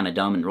is just kind of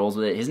dumb and rolls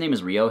with it, his name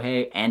is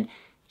Ryohei, and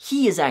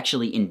he is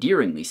actually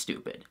endearingly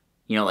stupid.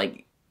 You know,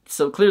 like,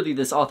 so clearly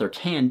this author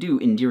can do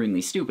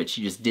endearingly stupid,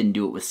 she just didn't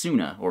do it with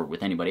Suna, or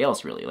with anybody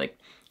else, really. Like,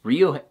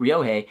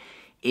 Ryohei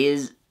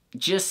is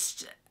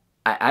just,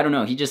 I don't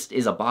know, he just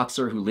is a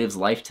boxer who lives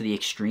life to the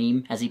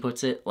extreme, as he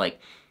puts it.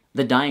 Like,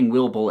 the dying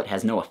will bullet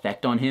has no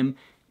effect on him,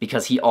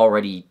 because he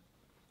already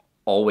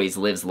always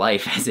lives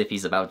life as if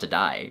he's about to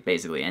die,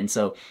 basically. And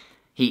so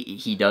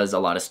he does a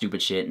lot of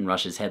stupid shit and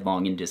rushes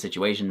headlong into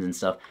situations and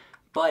stuff,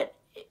 but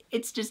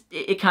it's just,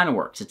 it kind of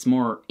works. It's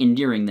more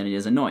endearing than it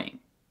is annoying.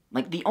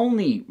 Like, the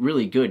only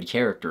really good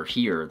character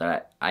here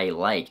that I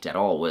liked at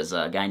all was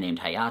a guy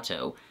named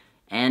Hayato,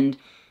 and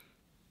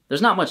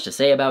there's not much to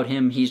say about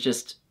him. He's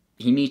just,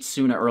 he meets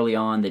Suna early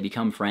on, they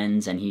become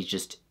friends, and he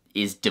just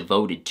is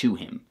devoted to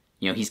him.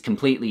 You know, he's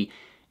completely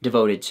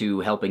devoted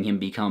to helping him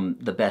become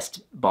the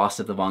best boss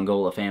of the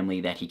Vongola family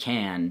that he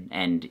can,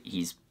 and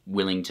he's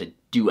willing to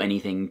do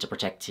anything to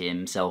protect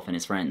himself and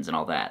his friends and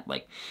all that.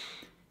 Like,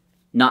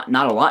 not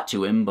a lot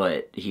to him,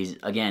 but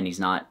he's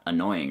not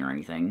annoying or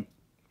anything.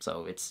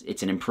 So it's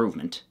an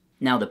improvement.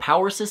 Now, the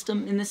power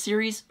system in this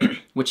series,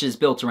 which is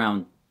built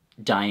around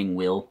dying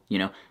will, you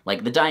know,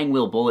 like the dying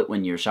will bullet,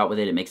 when you're shot with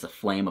it, it makes a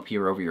flame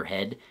appear over your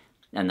head,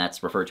 and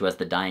that's referred to as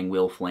the dying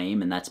will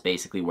flame, and that's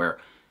basically where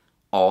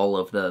all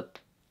of the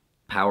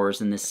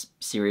powers in this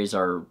series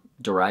are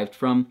derived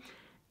from,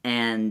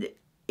 and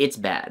it's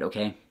bad,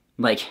 okay?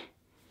 Like,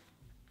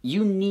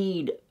 you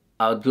need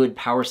a good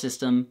power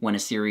system when a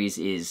series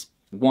is,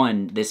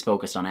 one, this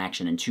focused on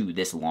action, and two,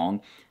 this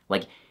long.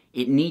 Like,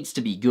 it needs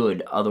to be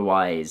good,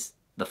 otherwise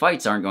the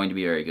fights aren't going to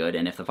be very good,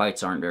 and if the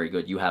fights aren't very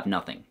good, you have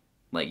nothing.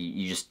 Like,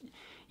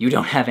 you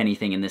don't have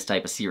anything in this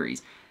type of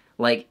series.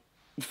 Like,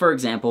 for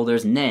example,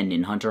 there's Nen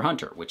in Hunter x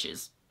Hunter, which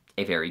is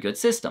a very good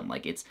system.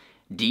 Like, it's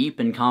deep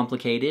and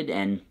complicated,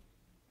 and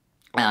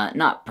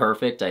not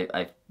perfect.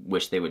 I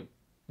wish they would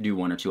do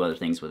one or two other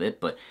things with it,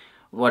 but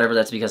whatever,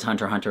 that's because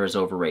Hunter x Hunter is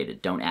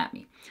overrated. Don't at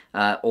me.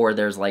 Or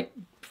there's, like,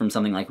 from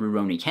something like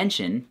Rurouni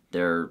Kenshin,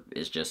 there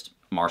is just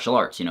martial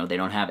arts, you know, they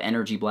don't have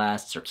energy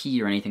blasts or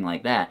ki or anything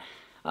like that.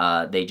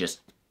 They just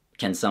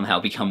can somehow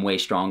become way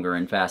stronger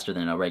and faster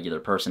than a regular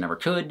person ever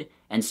could,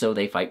 and so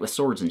they fight with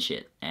swords and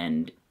shit,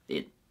 and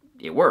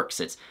it works.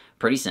 It's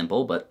pretty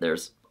simple, but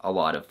there's a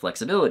lot of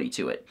flexibility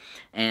to it.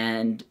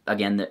 And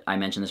again, I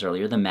mentioned this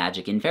earlier, the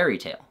magic in Fairy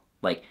Tail.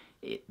 Like,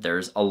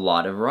 there's a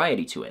lot of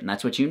variety to it, and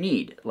that's what you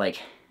need.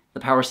 Like, the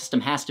power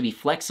system has to be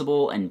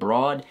flexible and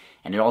broad,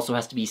 and it also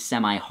has to be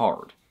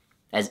semi-hard.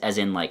 As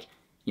in, like,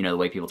 you know, the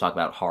way people talk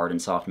about hard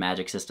and soft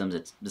magic systems,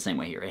 it's the same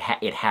way here.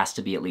 It has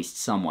to be at least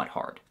somewhat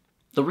hard.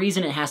 The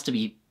reason it has to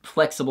be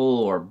flexible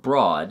or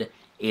broad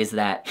is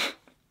that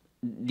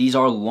these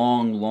are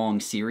long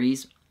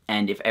series,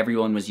 and if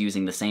everyone was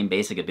using the same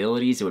basic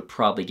abilities, it would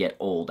probably get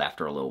old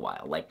after a little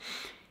while. Like,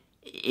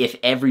 if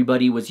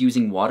everybody was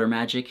using water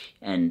magic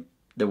and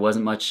there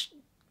wasn't much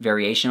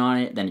variation on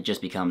it, then it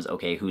just becomes,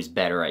 okay, who's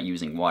better at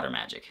using water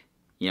magic?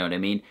 You know what I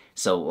mean?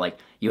 So, like,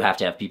 you have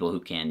to have people who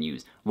can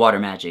use water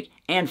magic,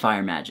 and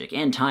fire magic,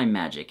 and time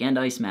magic, and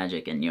ice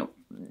magic, and, you know,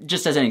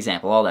 just as an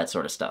example, all that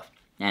sort of stuff.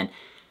 And,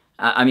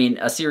 I mean,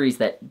 a series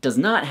that does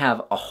not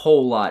have a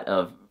whole lot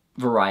of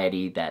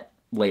variety that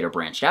later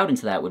branched out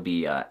into that would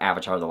be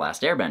Avatar: The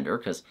Last Airbender,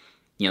 because,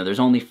 you know, there's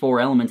only 4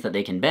 elements that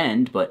they can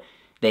bend, but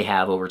they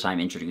have over time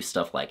introduced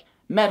stuff like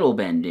metal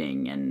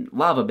bending and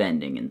lava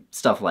bending and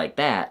stuff like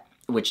that,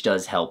 which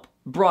does help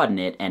broaden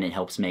it, and it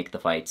helps make the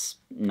fights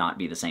not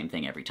be the same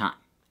thing every time.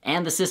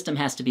 And the system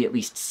has to be at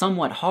least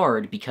somewhat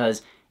hard,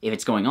 because if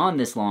it's going on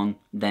this long,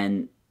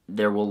 then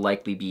there will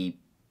likely be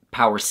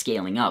power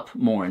scaling up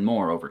more and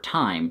more over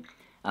time,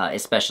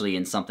 especially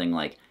in something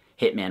like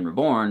Hitman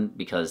Reborn,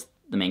 because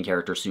the main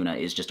character, Suna,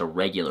 is just a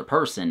regular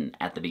person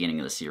at the beginning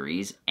of the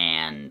series,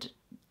 and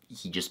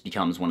he just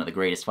becomes one of the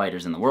greatest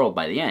fighters in the world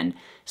by the end.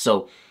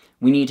 So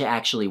we need to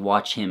actually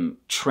watch him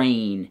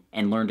train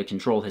and learn to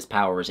control his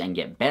powers and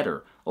get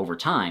better over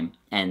time,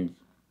 and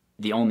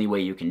the only way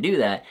you can do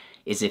that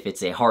is if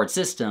it's a hard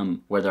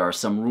system where there are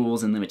some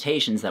rules and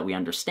limitations that we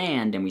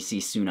understand, and we see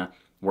Suna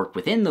work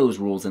within those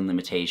rules and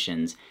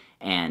limitations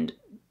and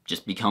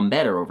just become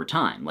better over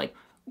time. Like,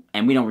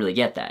 and we don't really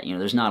get that. You know,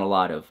 there's not a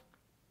lot of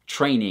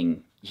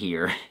training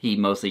here. He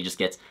mostly just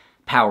gets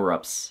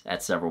power-ups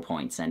at several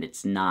points, and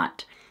it's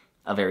not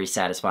a very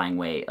satisfying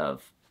way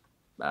of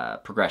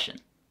progression.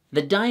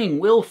 The Dying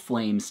Will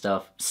Flame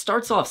stuff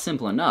starts off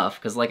simple enough,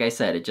 because like I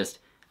said, it just,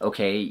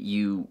 okay,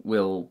 you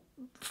will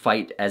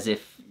fight as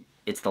if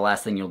it's the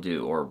last thing you'll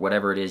do, or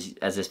whatever it is,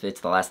 as if it's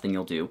the last thing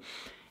you'll do.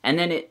 And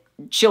then it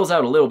chills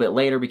out a little bit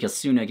later, because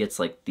Suna gets,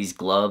 like, these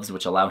gloves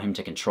which allow him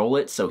to control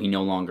it, so he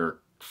no longer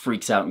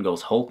freaks out and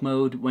goes Hulk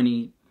mode when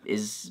he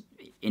is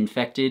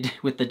infected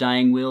with the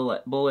Dying Will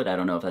bullet. I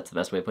don't know if that's the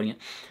best way of putting it.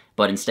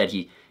 But instead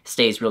he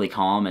stays really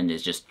calm and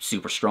is just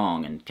super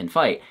strong and can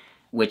fight,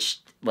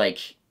 which,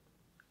 like,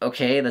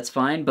 okay, that's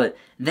fine, but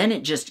then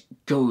it just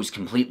goes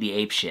completely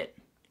apeshit.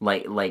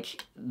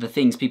 Like, the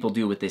things people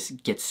do with this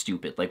get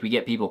stupid. Like, we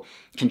get people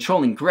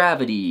controlling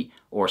gravity,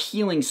 or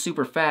healing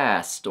super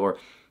fast, or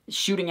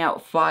shooting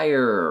out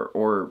fire,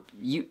 or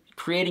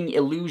creating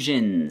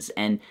illusions,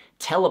 and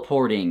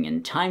teleporting,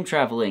 and time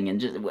traveling, and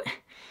just...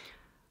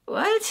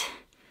 What?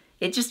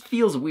 It just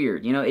feels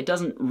weird, you know? It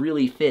doesn't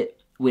really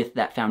fit with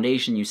that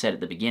foundation you set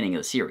at the beginning of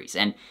the series,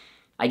 and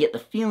I get the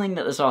feeling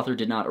that this author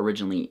did not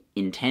originally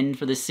intend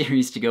for this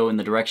series to go in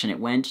the direction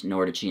it went,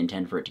 nor did she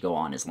intend for it to go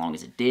on as long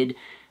as it did.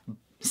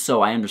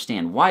 So I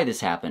understand why this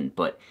happened,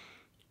 but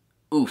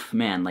oof,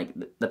 man, like,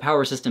 the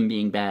power system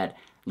being bad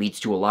leads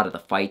to a lot of the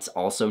fights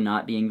also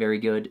not being very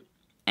good,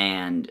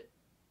 and,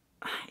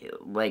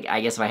 like,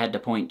 I guess if I had to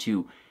point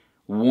to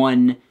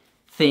one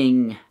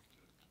thing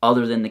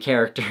other than the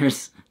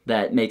characters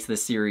that makes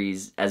this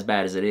series as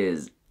bad as it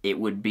is, it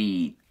would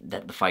be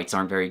that the fights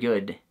aren't very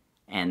good,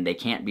 and they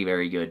can't be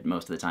very good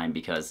most of the time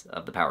because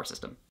of the power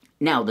system.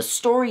 Now, the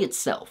story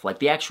itself, like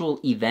the actual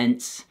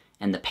events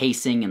and the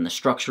pacing and the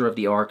structure of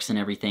the arcs and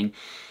everything,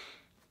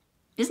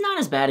 is not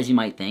as bad as you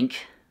might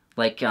think.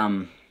 Like,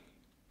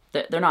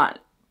 they're not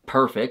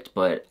perfect,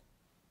 but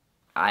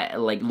I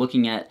like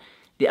looking at,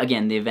 the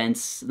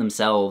events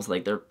themselves,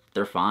 like,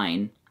 they're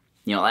fine.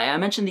 You know, I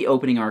mentioned the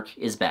opening arc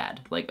is bad.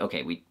 Like,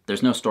 okay,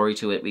 there's no story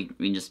to it, we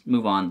can just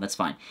move on, that's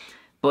fine.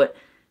 But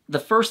the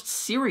first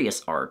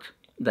serious arc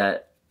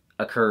that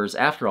occurs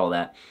after all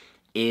that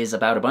is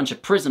about a bunch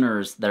of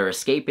prisoners that are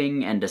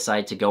escaping and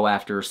decide to go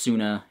after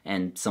Suna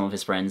and some of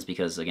his friends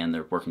because, again,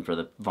 they're working for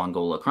the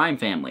Vongola crime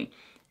family.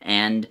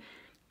 And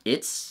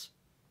it's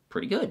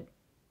pretty good.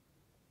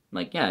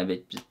 Like, yeah,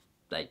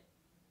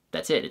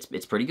 that's it.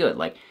 It's pretty good.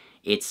 Like,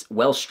 it's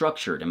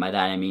well-structured, and by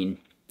that I mean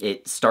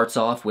it starts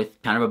off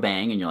with kind of a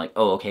bang, and you're like,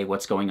 oh, okay,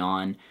 what's going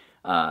on?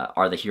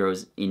 Are the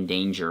heroes in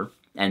danger?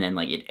 And then,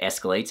 like, it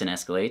escalates and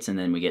escalates, and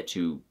then we get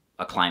to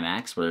a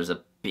climax where there's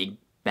a big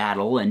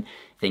battle and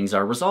things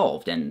are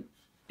resolved, and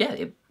yeah,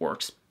 it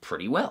works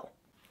pretty well.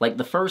 Like,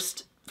 the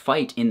first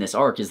fight in this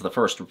arc is the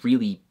first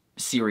really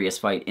serious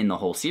fight in the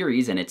whole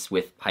series, and it's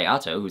with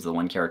Hayato, who's the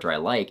one character I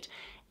liked,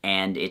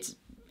 and it's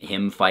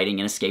him fighting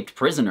an escaped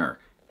prisoner,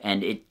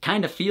 and it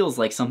kind of feels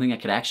like something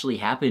that could actually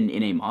happen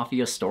in a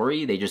Mafia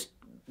story. They just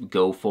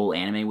go full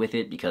anime with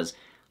it because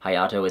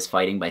Hayato is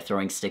fighting by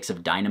throwing sticks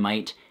of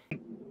dynamite.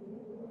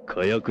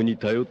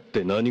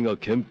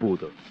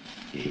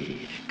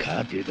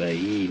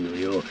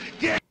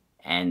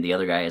 And the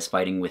other guy is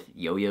fighting with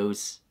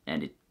yo-yos,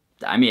 and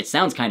I mean, it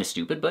sounds kind of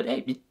stupid, but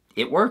hey,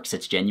 it works.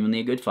 It's genuinely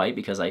a good fight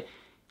because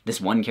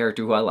this one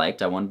character who I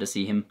liked, I wanted to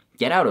see him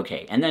get out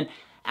okay. And then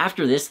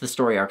after this, the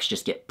story arcs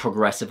just get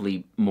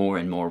progressively more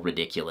and more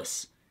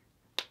ridiculous.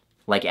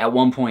 Like, at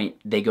one point,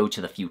 they go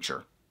to the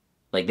future.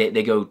 Like,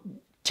 they go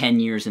 10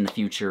 years in the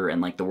future,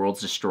 and, like, the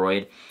world's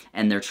destroyed,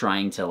 and they're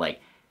trying to,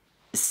 like,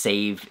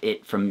 save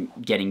it from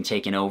getting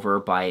taken over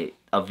by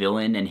a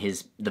villain, and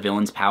the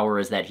villain's power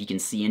is that he can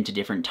see into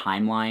different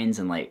timelines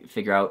and like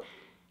figure out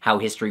how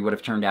history would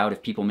have turned out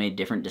if people made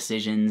different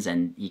decisions,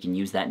 and he can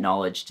use that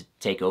knowledge to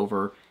take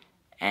over.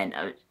 And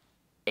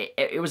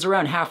it was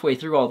around halfway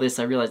through all this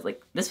I realized,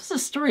 like, this was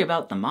a story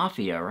about the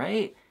Mafia,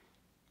 right?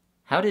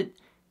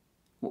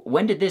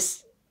 When did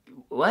this,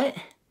 what?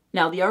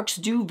 Now, the arcs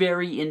do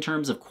vary in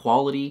terms of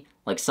quality,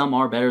 like some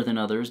are better than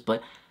others,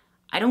 but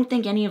I don't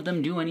think any of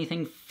them do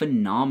anything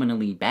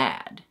phenomenally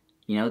bad.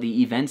 You know,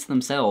 the events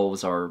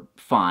themselves are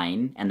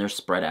fine, and they're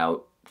spread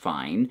out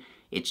fine.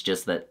 It's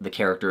just that the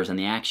characters and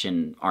the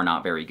action are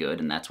not very good,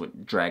 and that's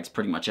what drags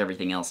pretty much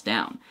everything else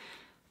down.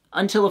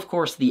 Until, of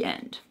course, the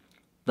end.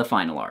 The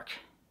final arc.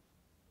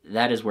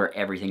 That is where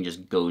everything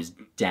just goes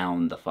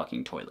down the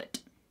fucking toilet.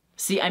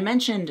 See, I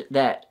mentioned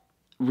that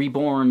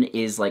Reborn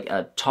is like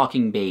a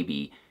talking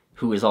baby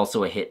who is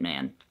also a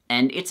hitman.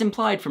 And it's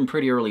implied from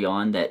pretty early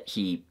on that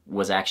he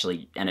was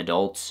actually an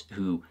adult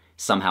who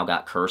somehow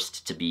got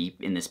cursed to be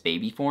in this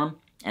baby form.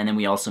 And then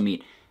we also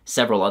meet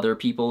several other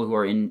people who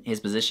are in his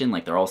position,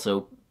 like they're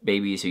also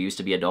babies who used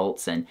to be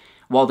adults. And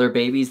while they're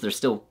babies, they're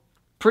still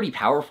pretty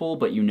powerful,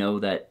 but you know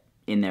that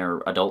in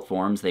their adult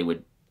forms they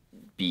would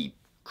be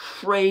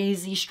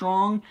crazy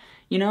strong,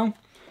 you know?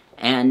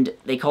 And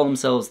they call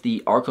themselves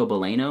the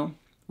Arcobaleno,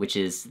 which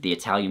is the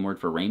Italian word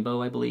for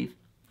rainbow, I believe.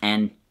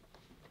 And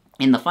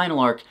in the final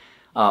arc,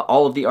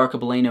 all of the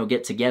Arcobaleno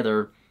get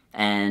together,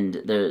 and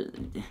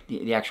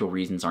the actual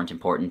reasons aren't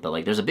important, but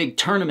like there's a big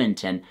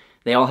tournament, and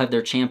they all have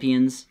their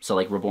champions. So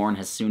like Reborn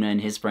has Suna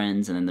and his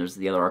friends, and then there's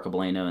the other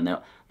Arcobaleno, and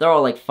they're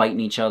all like fighting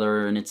each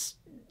other, and it's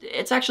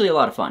actually a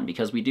lot of fun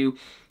because we do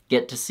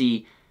get to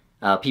see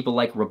people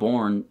like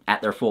Reborn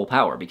at their full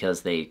power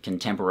because they can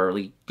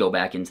temporarily go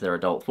back into their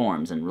adult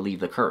forms and relieve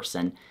the curse.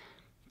 And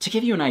to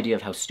give you an idea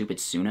of how stupid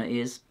Suna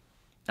is,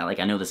 like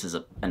I know this is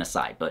an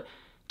aside, but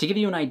to give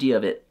you an idea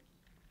of it,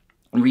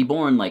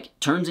 Reborn like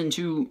turns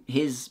into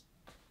his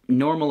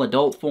normal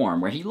adult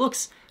form where he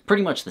looks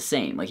pretty much the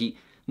same. Like he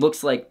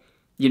looks like,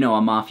 you know,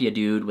 a mafia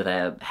dude with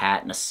a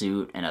hat and a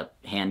suit and a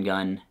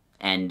handgun,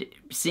 and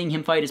seeing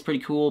him fight is pretty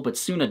cool, but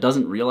Suna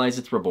doesn't realize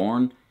it's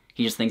Reborn.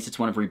 He just thinks it's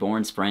one of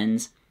Reborn's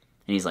friends,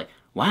 and he's like,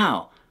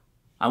 wow,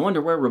 I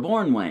wonder where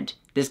Reborn went.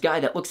 This guy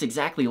that looks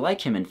exactly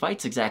like him and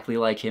fights exactly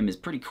like him is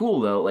pretty cool,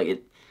 though.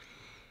 Like,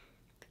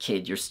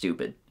 kid, you're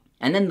stupid.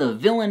 And then the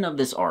villain of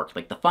this arc,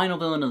 like the final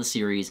villain of the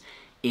series,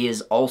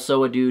 is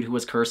also a dude who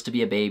was cursed to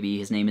be a baby.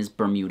 His name is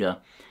Bermuda.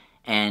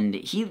 And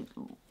he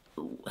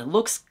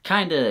looks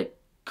kind of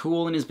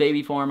cool in his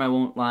baby form, I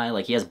won't lie.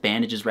 Like, he has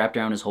bandages wrapped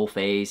around his whole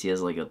face. He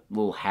has, like, a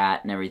little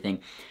hat and everything.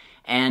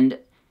 And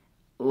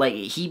like,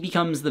 he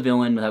becomes the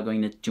villain without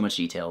going into too much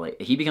detail.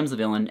 Like, he becomes the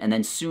villain, and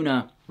then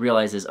Suna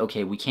realizes,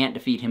 okay, we can't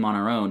defeat him on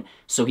our own,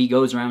 so he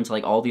goes around to,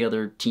 like, all the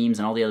other teams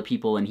and all the other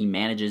people, and he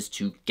manages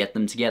to get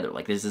them together.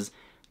 Like, this is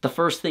the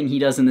first thing he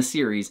does in the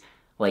series,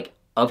 like,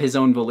 of his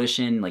own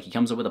volition. Like, he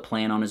comes up with a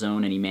plan on his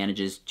own, and he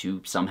manages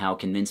to somehow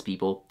convince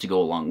people to go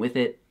along with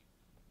it.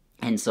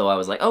 And so I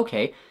was like,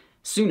 okay,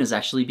 Suna's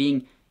actually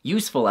being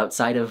useful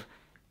outside of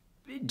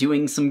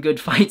doing some good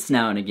fights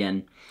now and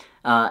again.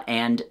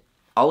 And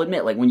I'll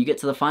admit, like, when you get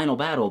to the final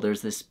battle,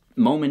 there's this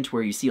moment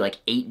where you see, like,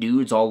 8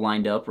 dudes all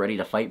lined up ready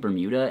to fight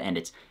Bermuda, and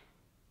it's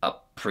a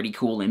pretty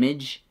cool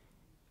image.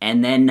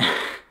 And then,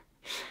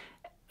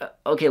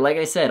 okay, like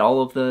I said,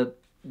 all of the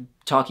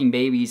talking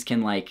babies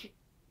can, like,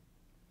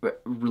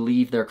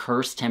 relieve their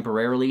curse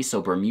temporarily, so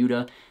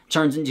Bermuda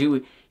turns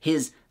into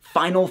his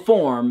final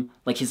form,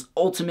 like his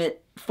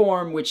ultimate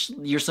form, which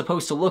you're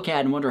supposed to look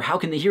at and wonder, how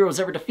can the heroes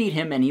ever defeat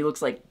him? And he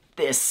looks like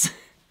this.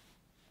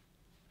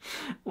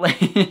 Like,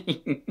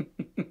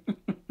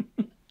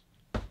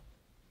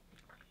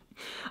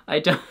 I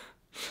don't,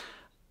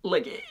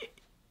 like,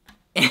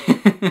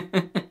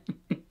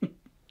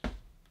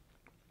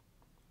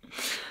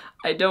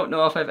 I don't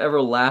know if I've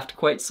ever laughed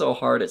quite so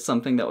hard at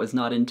something that was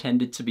not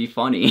intended to be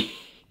funny.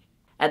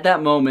 At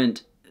that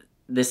moment,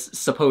 this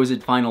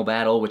supposed final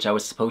battle, which I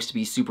was supposed to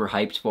be super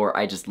hyped for,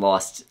 I just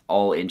lost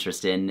all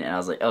interest in, and I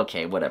was like,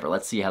 okay, whatever,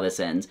 let's see how this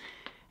ends.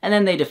 And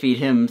then they defeat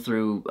him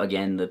through,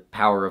 again, the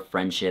power of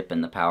friendship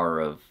and the power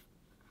of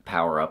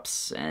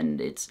power-ups, and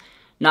it's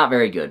not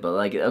very good, but,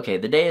 like, okay,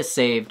 the day is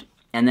saved,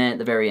 and then at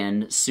the very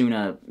end,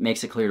 Suna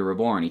makes it clear to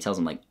Reborn. He tells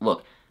him, like,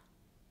 look,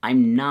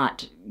 I'm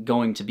not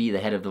going to be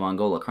the head of the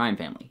Mongola crime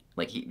family.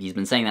 Like, he's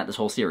been saying that this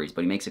whole series,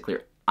 but he makes it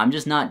clear, I'm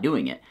just not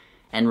doing it.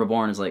 And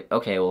Reborn is like,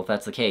 okay, well, if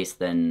that's the case,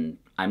 then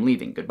I'm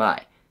leaving,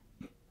 goodbye.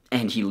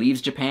 And he leaves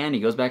Japan, he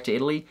goes back to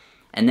Italy,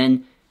 and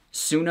then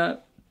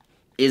Suna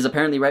is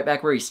apparently right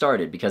back where he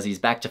started, because he's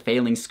back to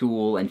failing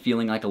school and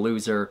feeling like a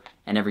loser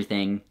and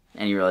everything,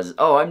 and he realizes,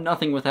 oh, I'm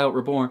nothing without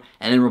Reborn,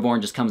 and then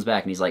Reborn just comes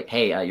back and he's like,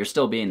 hey, you're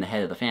still being the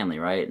head of the family,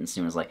 right? And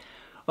Suna's like,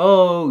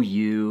 oh,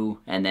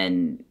 you, and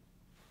then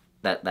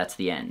that's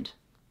the end.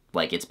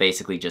 Like, it's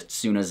basically just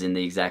Suna's in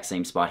the exact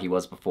same spot he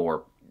was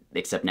before,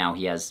 except now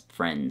he has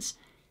friends.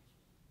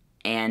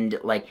 And,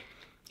 like,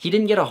 he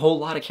didn't get a whole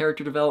lot of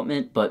character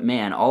development, but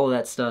man, all of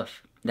that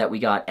stuff that we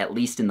got, at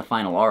least in the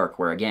final arc,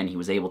 where again he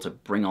was able to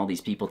bring all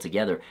these people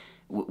together,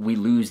 we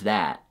lose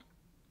that.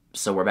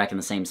 So we're back in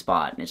the same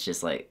spot, and it's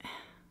just like,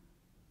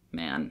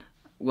 man,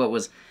 what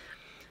was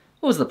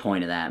the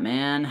point of that,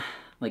 man?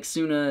 Like,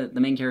 Suna,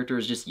 the main character,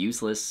 is just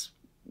useless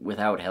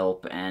without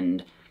help,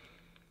 and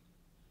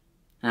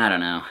I don't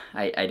know.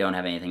 I don't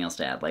have anything else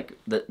to add. Like,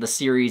 the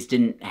series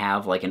didn't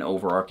have, like, an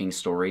overarching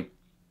story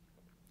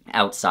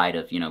outside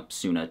of, you know,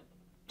 Suna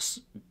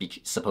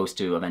supposed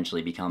to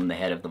eventually become the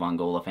head of the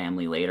Vongola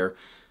family later,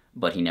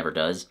 but he never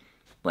does.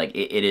 Like,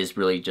 it is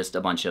really just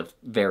a bunch of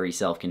very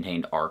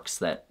self-contained arcs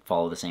that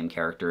follow the same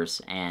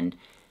characters, and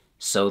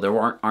so there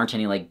aren't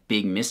any, like,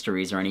 big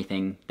mysteries or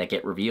anything that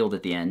get revealed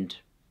at the end,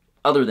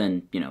 other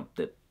than, you know,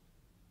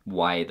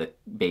 why the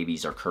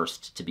babies are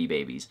cursed to be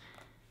babies.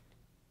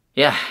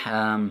 Yeah,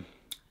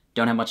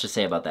 don't have much to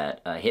say about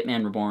that.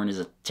 Hitman Reborn is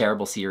a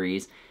terrible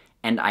series,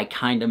 and I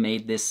kind of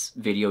made this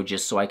video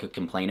just so I could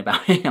complain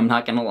about it, I'm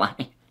not gonna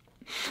lie.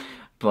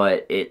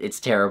 But it's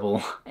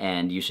terrible,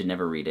 and you should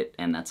never read it,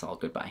 and that's all.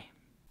 Goodbye.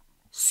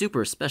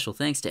 Super special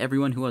thanks to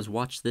everyone who has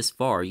watched this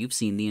far. You've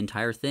seen the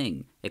entire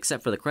thing.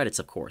 Except for the credits,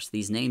 of course.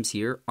 These names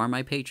here are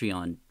my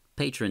Patreon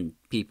patron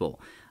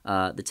people.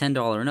 The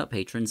 $10 and up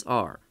patrons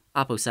are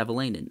Apo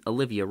Savalainen,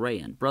 Olivia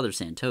Rayan, Brother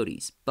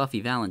Santodes,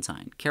 Buffy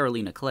Valentine,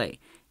 Carolina Clay,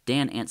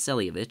 Dan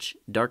Antselievich,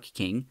 Dark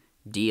King,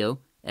 Dio,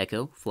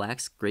 Echo,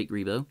 Flax, Great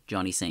Grebo,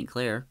 Johnny St.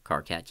 Clair,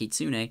 Carcat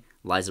Kitsune,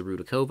 Liza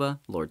Rudakova,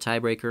 Lord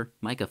Tiebreaker,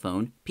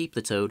 Microphone, Peep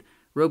the Toad,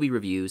 Roby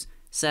Reviews,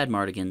 Sad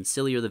Mardigan,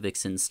 Sillier the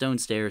Vixen, Stone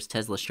Stairs,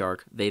 Tesla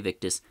Shark,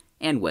 Vevictus,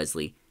 and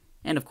Wesley,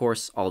 and of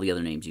course, all the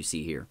other names you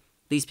see here.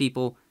 These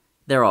people,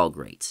 they're all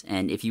great,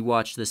 and if you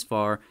watched this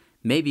far,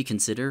 maybe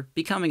consider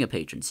becoming a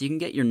patron so you can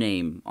get your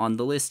name on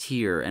the list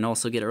here and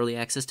also get early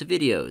access to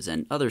videos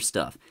and other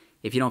stuff.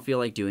 If you don't feel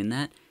like doing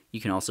that,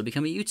 you can also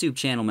become a YouTube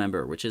channel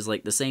member, which is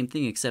like the same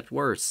thing except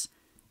worse.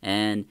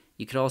 And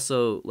you could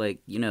also, like,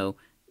 you know,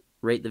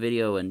 rate the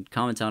video and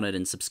comment on it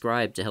and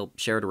subscribe to help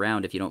share it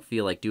around if you don't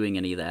feel like doing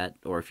any of that,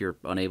 or if you're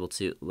unable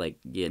to, like,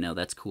 you know,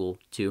 that's cool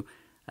too,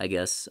 I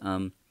guess.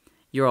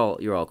 You're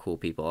all cool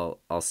people.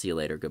 I'll see you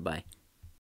later. Goodbye.